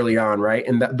this is early on, right?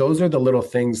 And those are the little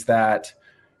things that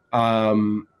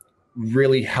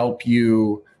really help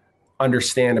you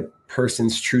understand a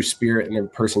person's true spirit and a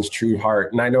person's true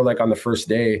heart. And I know, like on the first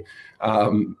day,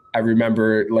 I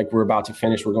remember like we're about to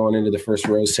finish, we're going into the first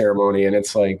rose ceremony, and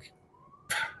it's like,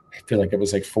 I feel like it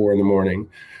was like 4 a.m.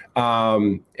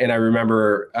 And I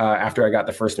remember after I got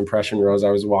the first impression rose,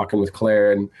 I was walking with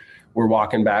Clare, and we're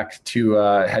walking back to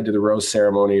head to the rose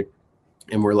ceremony,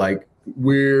 and we're like,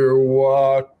 we're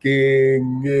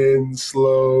walking in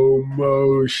slow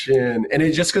motion. And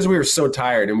it's just because we were so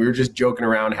tired and we were just joking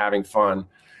around, having fun.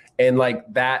 And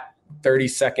like that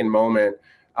 30-second moment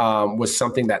was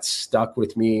something that stuck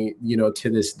with me, to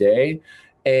this day.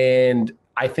 And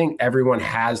I think everyone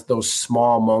has those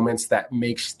small moments that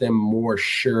makes them more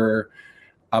sure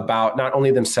about not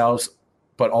only themselves,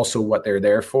 but also what they're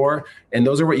there for. And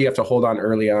those are what you have to hold on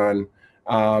early on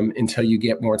until you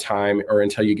get more time or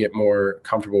until you get more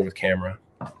comfortable with camera.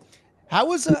 How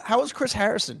was Chris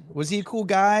Harrison? Was he a cool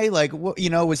guy? Like,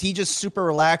 was he just super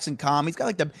relaxed and calm? He's got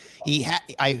like he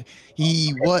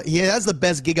has the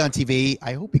best gig on TV.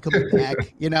 I hope he comes back,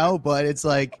 but it's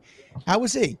like, how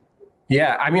was he?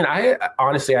 Yeah, I mean, I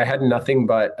honestly had nothing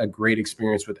but a great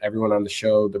experience with everyone on the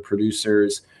show, the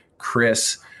producers,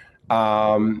 Chris,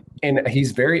 and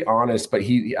he's very honest. But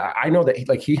I know that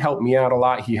he helped me out a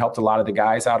lot. He helped a lot of the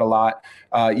guys out a lot.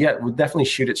 We'll definitely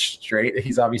shoot it straight.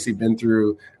 He's obviously been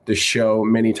through the show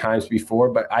many times before,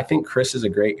 but I think Chris is a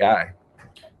great guy.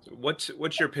 What's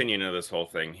your opinion of this whole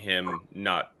thing? Him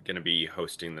not going to be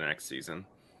hosting the next season?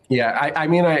 Yeah, I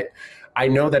mean, I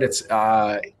know that it's.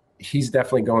 He's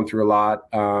definitely going through a lot,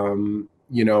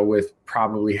 with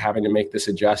probably having to make this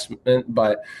adjustment.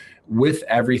 But with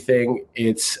everything,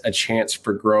 it's a chance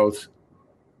for growth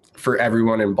for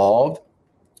everyone involved.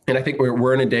 And I think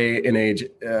we're in a day and age,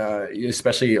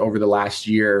 especially over the last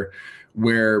year,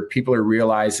 where people are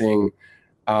realizing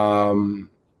that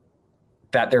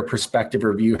their perspective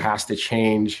or view has to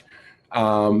change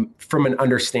from an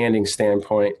understanding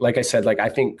standpoint. Like I said, I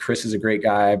think Chris is a great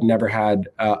guy. I've never had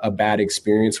a bad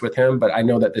experience with him, but I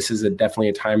know that this is definitely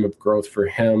a time of growth for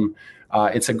him.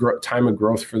 It's a time of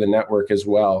growth for the network as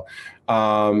well.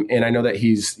 And I know that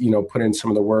he's, put in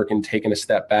some of the work and taken a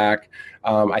step back.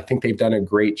 I think they've done a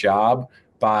great job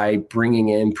by bringing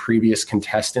in previous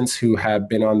contestants who have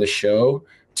been on the show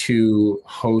to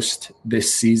host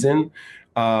this season.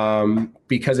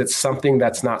 Because it's something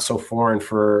that's not so foreign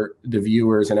for the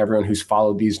viewers and everyone who's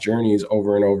followed these journeys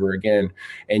over and over again.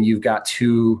 And you've got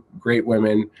 2 great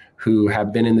women who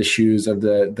have been in the shoes of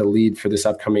the lead for this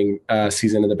upcoming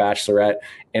season of The Bachelorette.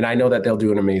 And I know that they'll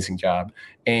do an amazing job.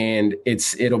 And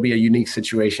it'll be a unique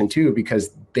situation too,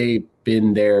 because they've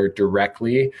been there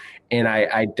directly. And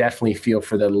I definitely feel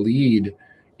for the lead,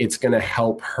 it's going to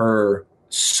help her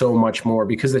so much more,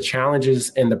 because the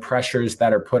challenges and the pressures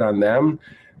that are put on them,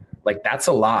 that's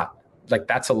a lot.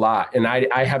 And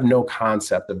I have no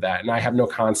concept of that. And I have no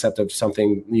concept of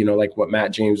something, like what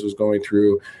Matt James was going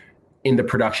through in the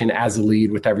production as a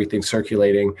lead with everything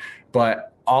circulating.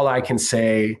 But all I can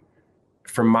say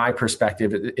from my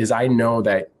perspective is I know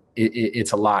that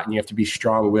it's a lot, and you have to be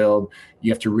strong-willed.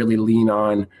 You have to really lean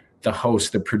on the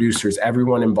host, the producers,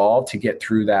 everyone involved to get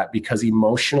through that, because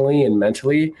emotionally and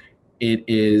mentally it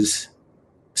is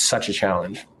such a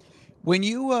challenge. When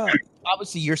you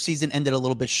obviously your season ended a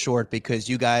little bit short because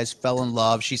you guys fell in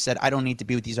love. She said, "I don't need to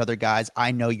be with these other guys.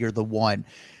 I know you're the one."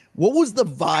 What was the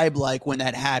vibe like when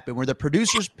that happened? Were the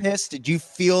producers pissed? Did you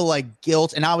feel like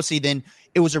guilt? And obviously then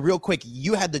it was a real quick,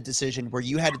 you had the decision where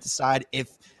you had to decide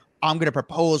if I'm going to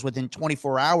propose within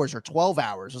 24 hours or 12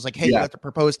 hours. It was like, hey, you Yeah. have to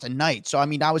propose tonight. So, I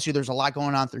mean, obviously there's a lot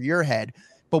going on through your head,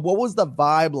 but what was the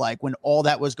vibe like when all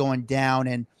that was going down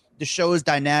and the show's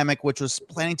dynamic, which was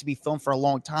planning to be filmed for a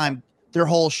long time, their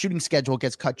whole shooting schedule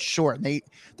gets cut short, and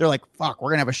they're like, fuck, we're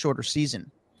going to have a shorter season.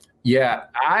 Yeah,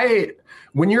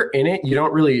 when you're in it, you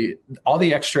don't really, all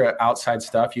the extra outside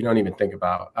stuff you don't even think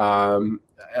about.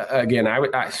 Again,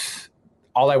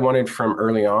 all I wanted from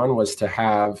early on was to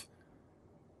have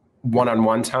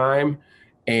one-on-one time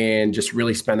and just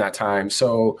really spend that time.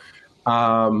 So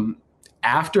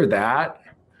after that,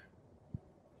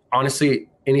 honestly,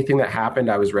 anything that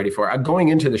happened, I was ready for. Going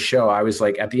into the show, I was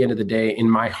like, at the end of the day, in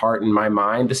my heart and my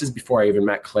mind, this is before I even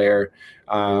met Claire,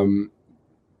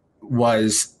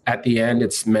 was at the end,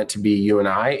 it's meant to be you and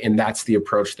I. And that's the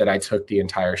approach that I took the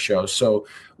entire show. So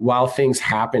while things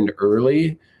happened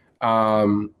early,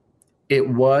 it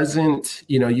wasn't,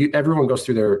 everyone goes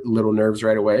through their little nerves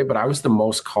right away, but I was the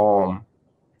most calm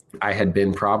I had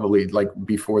been probably like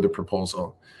before the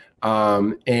proposal.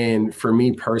 And for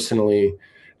me personally,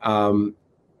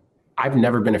 I've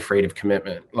never been afraid of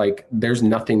commitment. Like, there's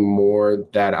nothing more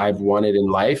that I've wanted in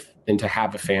life than to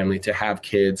have a family, to have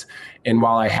kids. And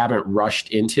while I haven't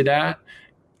rushed into that,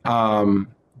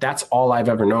 that's all I've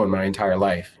ever known my entire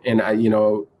life. And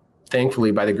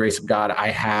thankfully, by the grace of God, I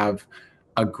have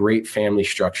a great family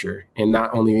structure, and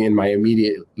not only in my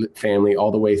immediate family,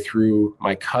 all the way through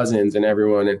my cousins and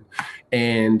everyone.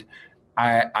 And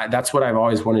I that's what I've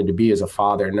always wanted to be as a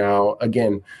father. Now,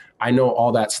 again, I know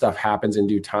all that stuff happens in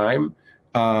due time.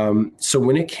 So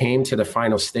when it came to the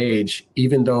final stage,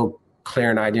 even though Claire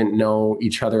and I didn't know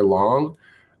each other long,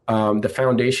 the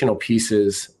foundational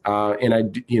pieces,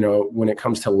 when it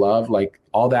comes to love, like,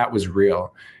 all that was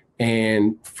real.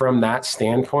 And from that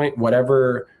standpoint,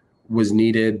 whatever was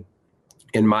needed,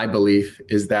 in my belief,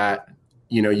 is that,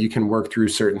 you can work through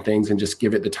certain things and just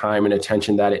give it the time and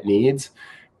attention that it needs.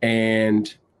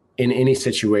 And in any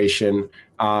situation,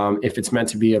 if it's meant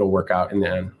to be, it'll work out in the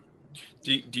end.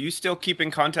 Do you still keep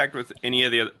in contact with any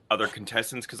of the other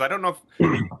contestants? Because I don't know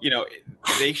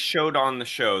if, they showed on the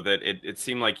show that it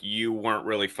seemed like you weren't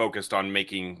really focused on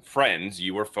making friends.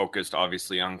 You were focused,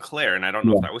 obviously, on Claire. And I don't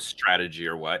know if that was strategy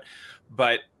or what.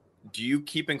 But do you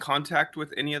keep in contact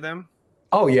with any of them?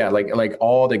 Oh yeah, like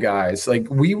all the guys, like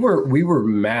we were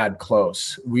mad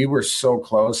close. We were so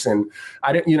close, and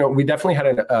I didn't, we definitely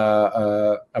had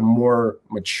a more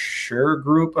mature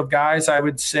group of guys, I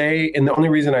would say. And the only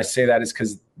reason I say that is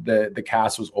because the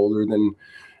cast was older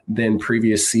than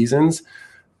previous seasons.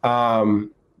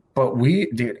 But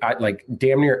I like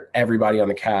damn near everybody on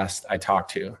the cast I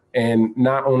talked to, and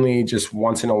not only just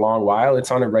once in a long while, it's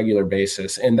on a regular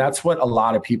basis. And that's what a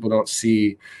lot of people don't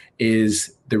see,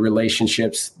 is the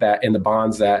relationships that and the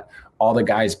bonds that all the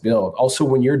guys build. Also,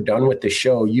 when you're done with the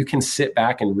show, you can sit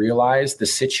back and realize the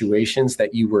situations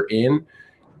that you were in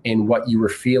and what you were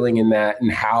feeling in that,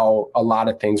 and how a lot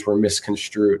of things were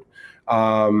misconstrued.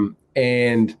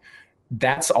 And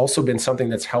that's also been something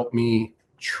that's helped me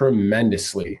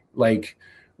tremendously. Like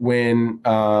when,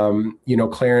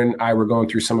 Claire and I were going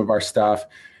through some of our stuff,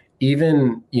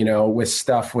 even, with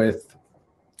stuff with,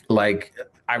 like,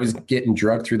 I was getting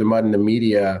drugged through the mud in the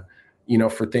media,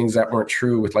 for things that weren't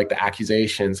true, with like the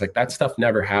accusations, like that stuff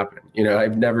never happened.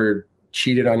 I've never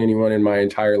cheated on anyone in my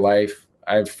entire life.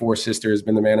 I have 4 sisters,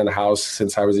 been the man of the house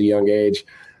since I was a young age.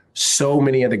 So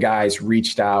many of the guys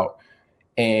reached out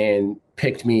and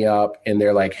picked me up, and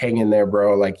they're like, hang in there,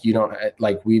 bro. Like,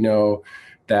 we know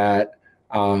that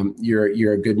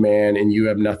you're a good man and you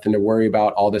have nothing to worry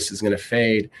about. All this is going to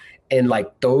fade. And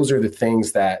like, those are the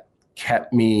things that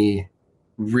kept me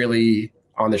really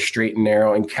on the straight and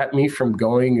narrow, and kept me from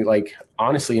going, like,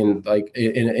 honestly,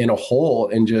 in a hole,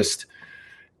 and just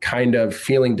kind of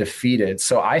feeling defeated.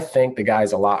 So I thank the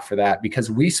guys a lot for that, because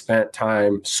we spent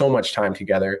so much time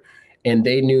together, and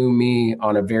they knew me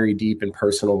on a very deep and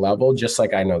personal level, just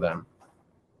like I know them.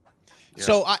 Yeah.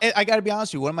 So I got to be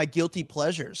honest with you. One of my guilty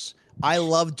pleasures, I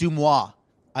love Dumois.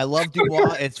 I love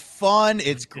Dumois. It's fun.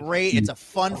 It's great. It's a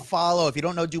fun follow. If you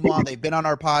don't know Dumois, they've been on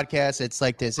our podcast. It's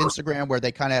like this Instagram where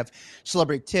they kind of have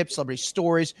celebrity tips, celebrity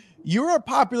stories. You're a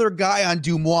popular guy on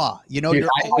Dumois. You know, Dude,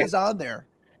 you're always on there.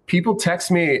 People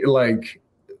text me like,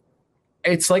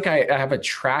 it's like I have a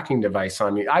tracking device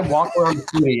on me. I walk around the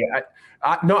city.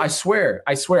 No, I swear,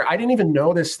 I didn't even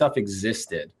know this stuff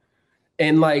existed.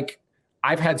 And like,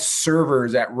 I've had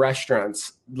servers at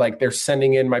restaurants, like they're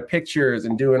sending in my pictures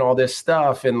and doing all this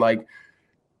stuff. And like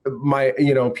my,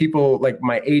 people like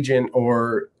my agent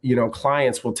or,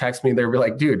 clients will text me. They'll be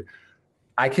like, dude,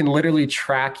 I can literally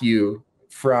track you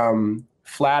from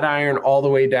Flatiron all the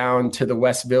way down to the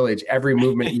West Village, every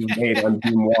movement you've made on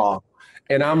Dumois.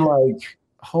 And I'm like,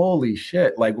 holy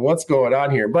shit, like what's going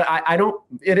on here? But I don't,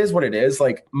 it is what it is.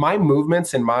 Like my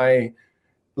movements and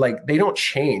they don't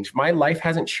change. My life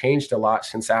hasn't changed a lot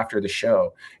since after the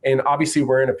show. And obviously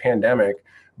we're in a pandemic,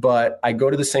 but I go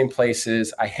to the same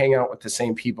places. I hang out with the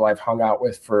same people I've hung out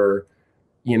with for,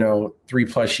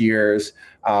 3+ years.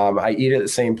 I eat at the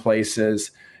same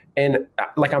places. And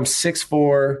like, I'm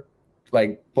 6'4",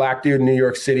 like black dude in New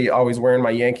York City, always wearing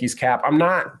my Yankees cap. I'm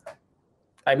not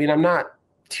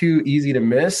too easy to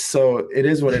miss. So it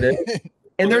is what it is.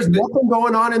 And there's nothing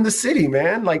going on in the city,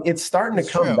 man. Like it's starting to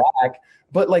come back.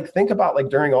 But like, think about like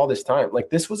during all this time, like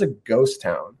this was a ghost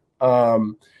town.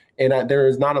 And there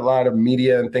is not a lot of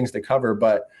media and things to cover,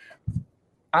 but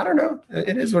I don't know.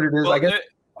 It is what it is. Well, I guess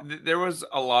there was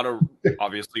a lot of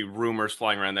obviously rumors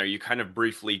flying around there. You kind of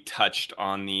briefly touched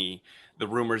on the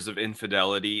rumors of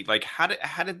infidelity. Like how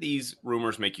did these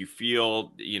rumors make you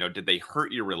feel? Did they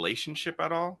hurt your relationship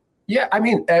at all? Yeah, I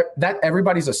mean, that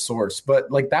everybody's a source, but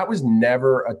like that was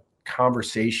never a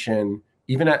conversation.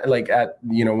 Even at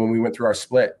when we went through our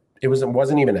split, it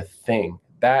wasn't even a thing.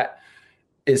 That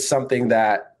is something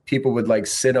that people would like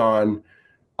sit on.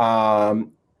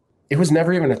 It was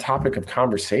never even a topic of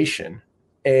conversation.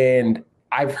 And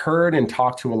I've heard and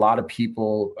talked to a lot of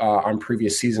people on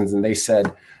previous seasons, and they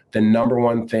said the number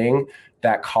one thing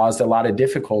that caused a lot of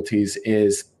difficulties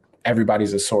is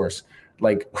everybody's a source.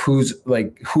 Like who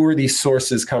are these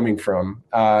sources coming from?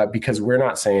 Because we're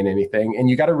not saying anything,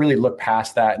 and you got to really look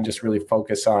past that and just really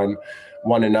focus on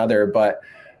one another. But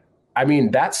I mean,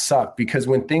 that sucked because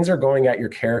when things are going at your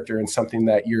character and something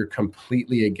that you're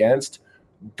completely against,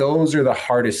 those are the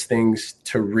hardest things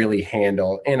to really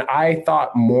handle. And I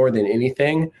thought more than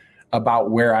anything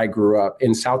about where I grew up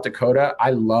in South Dakota.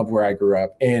 I love where I grew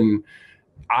up. And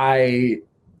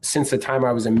since the time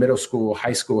I was in middle school,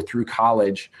 high school through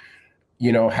college,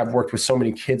 have worked with so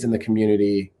many kids in the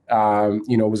community,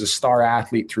 was a star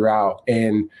athlete throughout.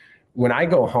 And when I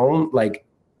go home, like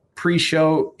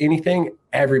pre-show, anything,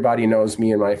 everybody knows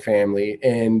me and my family.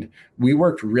 And we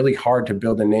worked really hard to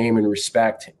build a name and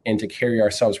respect and to carry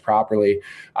ourselves properly.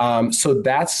 So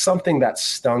that's something that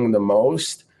stung the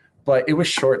most, but it was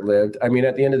short-lived. I mean,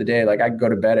 at the end of the day, like I'd go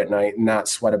to bed at night and not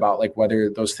sweat about like whether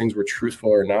those things were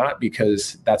truthful or not,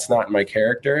 because that's not my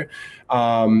character.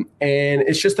 And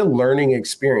it's just a learning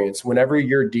experience. Whenever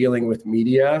you're dealing with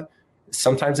media,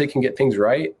 sometimes they can get things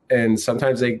right and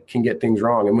sometimes they can get things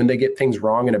wrong. And when they get things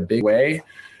wrong in a big way,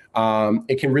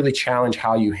 it can really challenge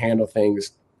how you handle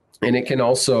things. And it can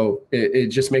also, it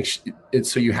just makes it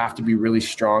so you have to be really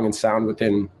strong and sound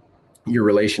within your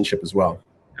relationship as well.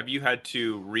 Have you had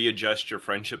to readjust your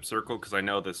friendship circle? Because I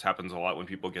know this happens a lot when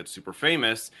people get super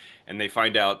famous and they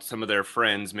find out some of their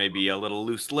friends may be a little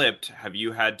loose-lipped. Have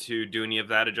you had to do any of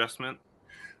that adjustment?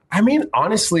 I mean,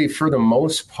 honestly, for the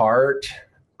most part,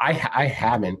 I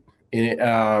haven't.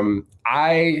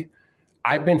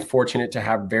 I've been fortunate to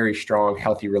have very strong,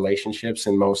 healthy relationships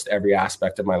in most every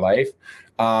aspect of my life.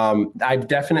 I've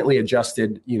definitely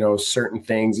adjusted, certain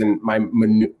things and my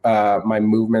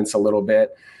movements a little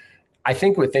bit. I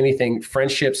think with anything,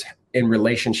 friendships and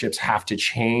relationships have to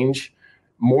change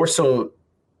more so.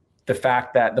 The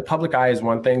fact that the public eye is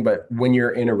one thing, but when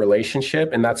you're in a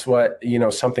relationship, and that's what,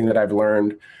 something that I've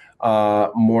learned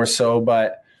more so,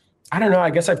 but I don't know,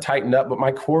 I guess I've tightened up, but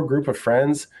my core group of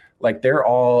friends, like they're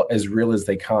all as real as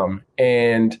they come.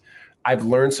 And I've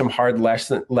learned some hard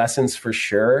lessons for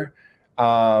sure.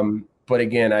 But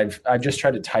again, I've just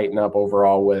tried to tighten up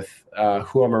overall with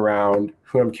who I'm around,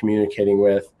 who I'm communicating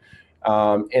with.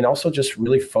 And also just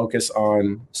really focus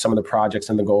on some of the projects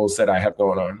and the goals that I have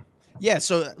going on. Yeah,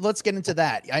 so let's get into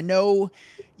that. I know,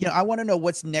 I want to know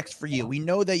what's next for you. We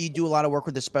know that you do a lot of work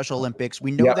with the Special Olympics.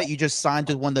 We know that you just signed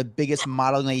to one of the biggest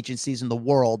modeling agencies in the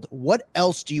world. What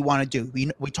else do you want to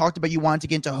do? We talked about you wanted to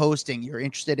get into hosting. You're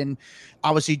interested in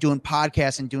obviously doing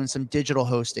podcasts and doing some digital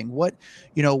hosting. What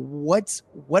else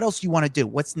do you want to do?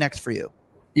 What's next for you?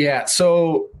 Yeah,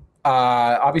 so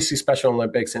obviously Special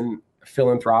Olympics, and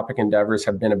philanthropic endeavors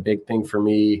have been a big thing for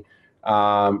me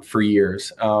for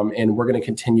years. And we're going to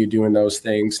continue doing those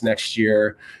things next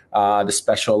year. The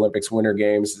Special Olympics Winter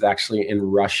Games is actually in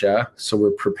Russia. So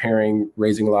we're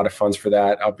raising a lot of funds for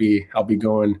that. I'll be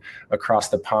going across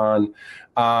the pond.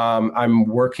 I'm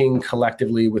working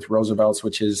collectively with Roosevelt's,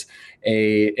 which is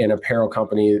an apparel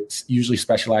company that usually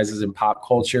specializes in pop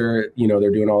culture.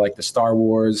 They're doing all like the Star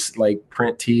Wars, like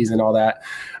print tees and all that.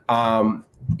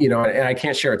 And I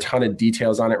can't share a ton of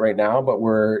details on it right now, but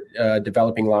we're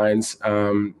developing lines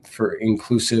for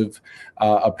inclusive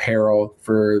apparel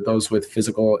for those with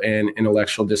physical and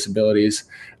intellectual disabilities.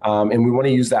 And we want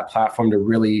to use that platform to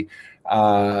really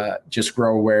just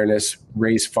grow awareness,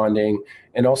 raise funding,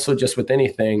 and also just with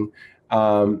anything,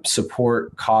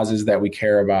 support causes that we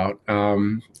care about.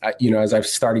 As I've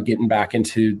started getting back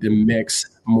into the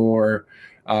mix more,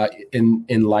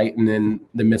 in light and in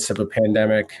the midst of a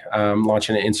pandemic,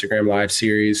 launching an Instagram live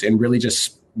series and really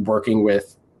just working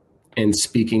with and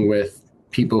speaking with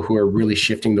people who are really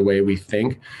shifting the way we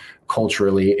think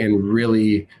culturally and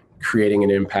really creating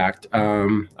an impact.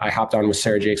 I hopped on with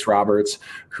Sarah Jakes Roberts,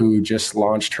 who just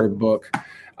launched her book,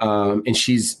 and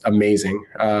she's amazing.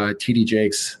 TD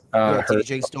Jakes, TD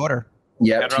Jakes' daughter.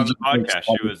 Yeah, had her on the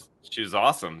podcast. She was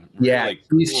awesome. Yeah,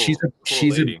 Really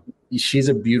she's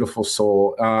a beautiful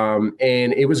soul.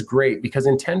 And it was great because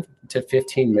in 10 to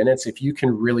 15 minutes, if you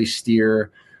can really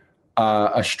steer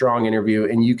a strong interview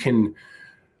and you can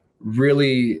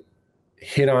really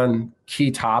hit on key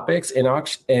topics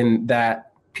and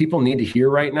that people need to hear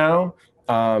right now,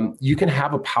 you can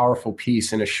have a powerful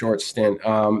piece in a short stint.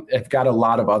 I've got a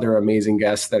lot of other amazing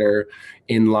guests that are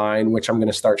in line, which I'm going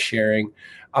to start sharing.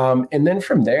 And then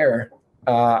from there,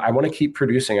 I want to keep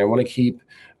producing. I want to keep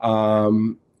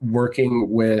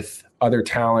working with other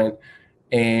talent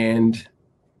and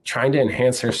trying to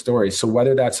enhance their stories. So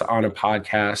whether that's on a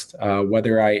podcast,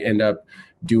 whether I end up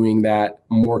doing that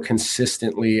more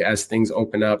consistently as things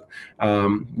open up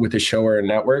with a show or a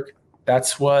network,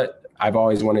 that's what I've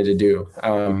always wanted to do.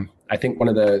 I think one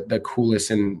of the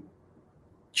coolest and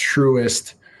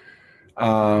truest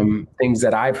things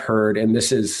that I've heard, and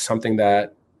this is something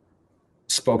that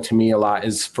spoke to me a lot,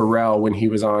 is Pharrell when he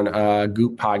was on a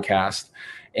Goop podcast.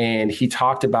 And he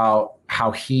talked about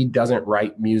how he doesn't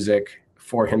write music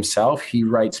for himself. He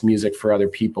writes music for other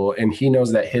people. And he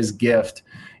knows that his gift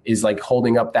is like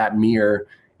holding up that mirror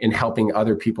and helping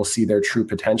other people see their true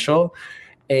potential.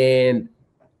 And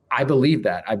I believe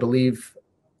that. I believe,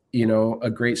 a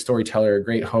great storyteller, a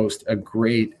great host, a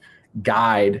great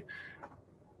guide,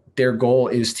 their goal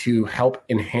is to help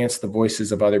enhance the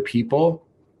voices of other people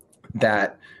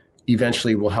that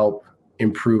eventually will help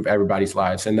improve everybody's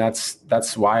lives. And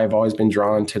that's why I've always been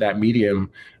drawn to that medium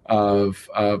of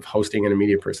hosting and a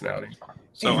media personality.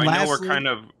 So I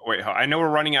know I know we're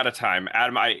running out of time.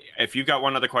 Adam, if you've got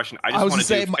one other question, I just want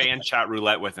to do fan chat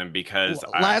roulette with him because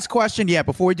last question. Yeah.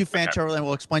 Before we do fan chat roulette,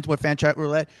 we'll explain to what fan chat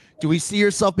roulette. Do we see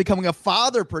yourself becoming a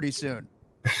father pretty soon?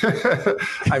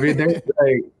 I mean, there's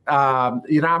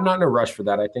I'm not in a rush for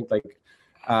that. I think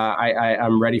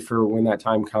I'm ready for when that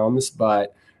time comes,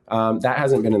 but that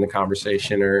hasn't been in the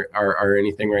conversation or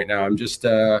anything right now. I'm just,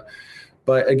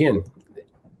 but again,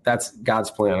 that's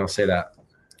God's plan. I'll say that.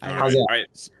 How's that? All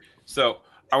right. So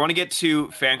I want to get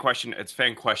to fan question. It's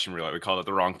fan question roulette. We called it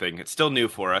the wrong thing. It's still new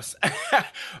for us.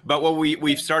 But what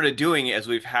we've started doing is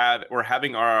we're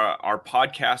having our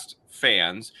podcast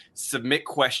fans submit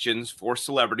questions for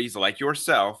celebrities like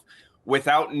yourself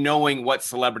without knowing what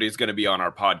celebrity is going to be on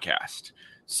our podcast.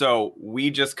 So we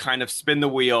just kind of spin the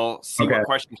wheel, see what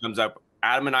question comes up.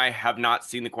 Adam and I have not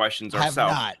seen the questions ourselves. Have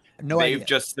not. No idea. They've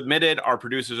just submitted. Our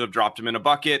producers have dropped them in a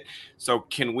bucket. So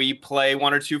can we play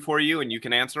one or two for you and you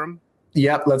can answer them?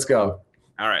 Yep, let's go.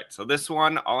 All right. So this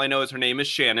one, all I know is her name is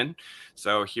Shannon.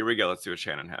 So here we go. Let's see what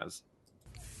Shannon has.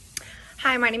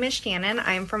 Hi, my name is Shannon.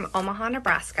 I'm from Omaha,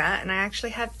 Nebraska, and I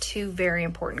actually have two very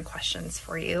important questions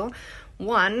for you.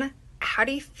 One, how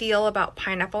do you feel about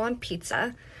pineapple on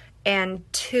pizza? And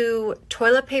two,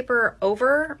 toilet paper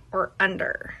over or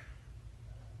under?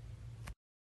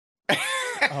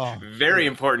 Very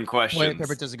important questions. Toilet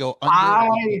paper does it go under?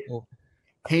 I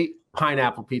hate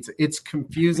pineapple pizza. It's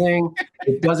confusing.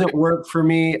 It doesn't work for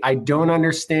me. I don't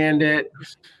understand it.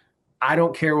 I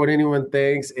don't care what anyone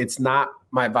thinks. It's not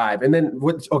my vibe. And then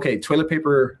toilet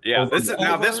paper. Yeah,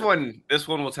 this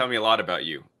one will tell me a lot about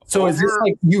you. So is this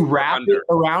like you wrap it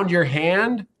around your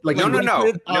hand? Like no,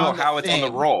 how it's on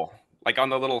the roll, like on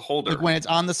the little holder. Like when it's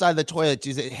on the side of the toilet,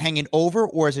 is it hanging over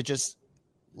or is it just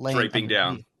laying draping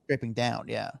down? Draping down,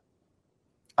 yeah.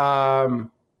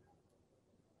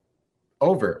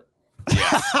 Over.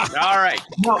 Yes. All right.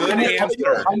 No, Good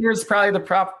answer. Under is probably the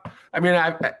prop. I mean,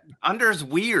 Under's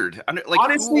weird. Like,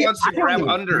 honestly, who wants to I don't grab even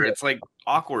under? care. It's like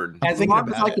awkward. As thinking long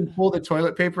as about I it. can pull the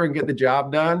toilet paper and get the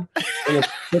job done, and it's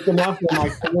thick enough that my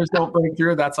fingers don't break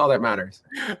through, that's all that matters.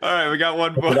 All right, we got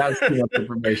one more. That's too much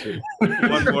information.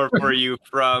 One more for you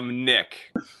from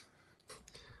Nick.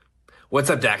 What's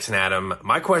up, Dax and Adam?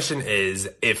 My question is,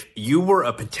 if you were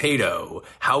a potato,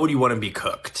 how would you want to be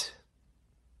cooked?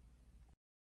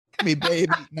 Me,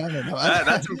 baby. No.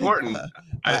 That's important.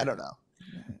 I don't know.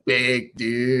 Baked,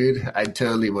 dude. I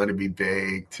totally want to be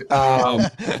baked.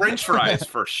 French fries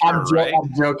for sure, right?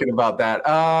 I'm joking about that.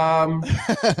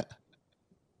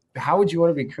 How would you want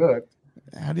to be cooked?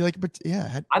 How do you like it?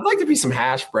 Yeah. I'd like to be some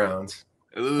hash browns.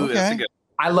 Ooh, Okay. that's a good.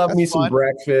 I love That's me some fun.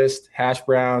 breakfast, hash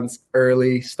browns,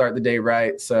 early, start the day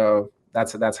right. So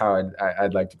that's how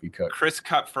I'd like to be cooked. Crisp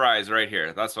cut fries right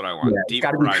here. That's what I want. Yeah, it's Deep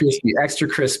got to be fried. crispy, extra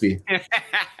crispy.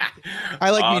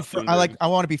 I like Awesome, I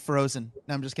want to be frozen.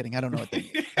 No, I'm just kidding. I don't know what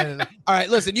that means. I don't know. All right,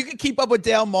 listen, you can keep up with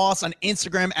Dale Moss on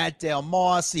Instagram at Dale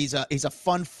Moss. He's a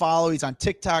fun follow. He's on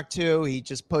TikTok too. He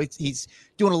just posts, he's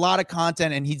doing a lot of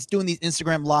content, and he's doing these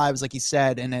Instagram lives, like he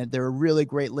said, and they're really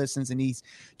great listens, and he's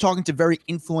talking to very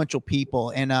influential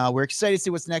people. And we're excited to see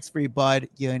what's next for you, bud.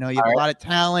 You know, you have a lot of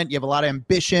talent, you have a lot of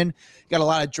ambition, you got a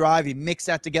lot of drive. You mix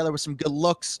that together with some good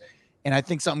looks, and I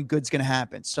think something good's gonna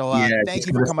happen. So thank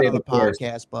you for coming on the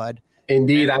podcast, bud.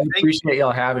 Indeed, And I appreciate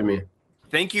y'all having me.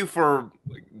 Thank you for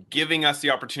giving us the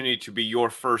opportunity to be your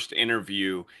first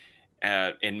interview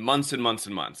in months and months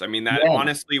and months. I mean, that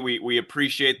honestly, we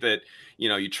appreciate that. You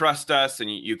know, you trust us,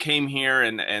 and you came here,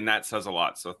 and that says a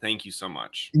lot. So thank you so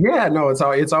much. Yeah, no, it's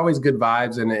always good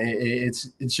vibes, and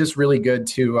it's just really good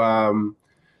to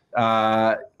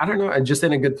I don't know, just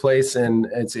in a good place, and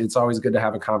it's always good to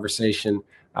have a conversation.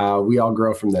 We all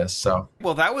grow from this. So,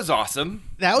 well, that was awesome.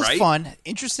 That was right? fun.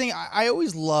 Interesting. I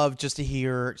always love just to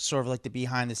hear sort of like the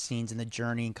behind the scenes and the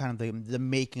journey and kind of the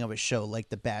making of a show like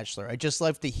The Bachelor. I just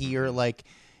love to hear like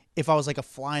if I was like a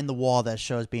fly in the wall that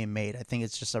show is being made. I think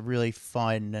it's just a really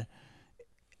fun.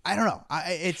 I don't know.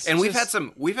 We've had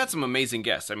some amazing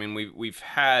guests. I mean, we've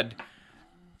had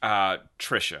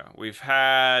Trisha. We've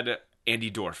had Andy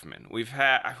Dorfman. We've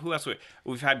had who else?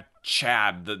 We've had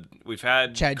Chad. We've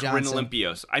had Chad Corinne Johnson.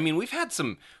 Olympios. I mean, we've had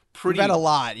some pretty We've had a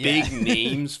lot, yeah. big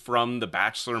names from the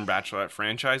Bachelor and Bachelorette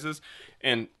franchises,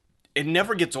 and it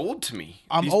never gets old to me.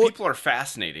 These people are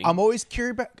fascinating. I'm always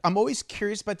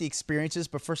curious about the experiences,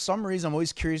 but for some reason, I'm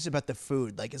always curious about the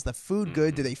food. Like, is the food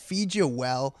good? Do they feed you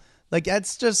well? Like,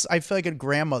 that's just, I feel like a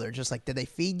grandmother. Just like, did they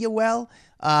feed you well?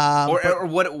 Or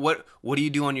what do you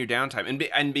do on your downtime?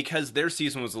 And because their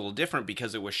season was a little different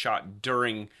because it was shot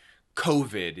during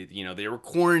COVID, you know, they were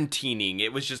quarantining.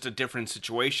 It was just a different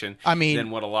situation than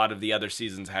what a lot of the other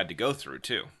seasons had to go through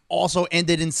too. Also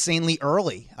ended insanely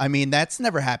early. I mean, that's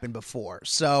never happened before.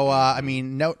 So, I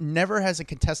mean, never has a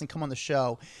contestant come on the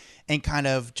show and kind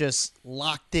of just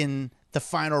locked in the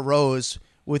final rose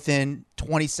within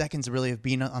 20 seconds really of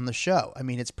being on the show. I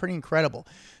mean, it's pretty incredible.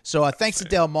 So thanks to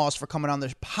Dale Moss for coming on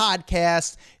this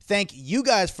podcast. Thank you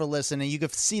guys for listening. You can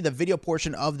see the video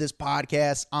portion of this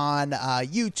podcast on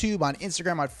YouTube, on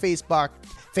Instagram, on Facebook,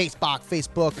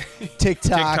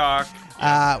 TikTok.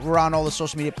 We're on all the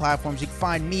social media platforms. You can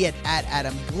find me at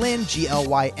Adam Glynn,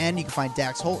 Glyn. You can find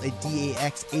Dax Holt at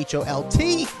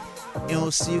DAXHOLT. And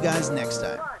we'll see you guys next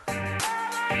time.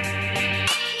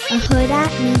 A Huda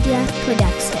Media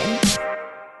Production.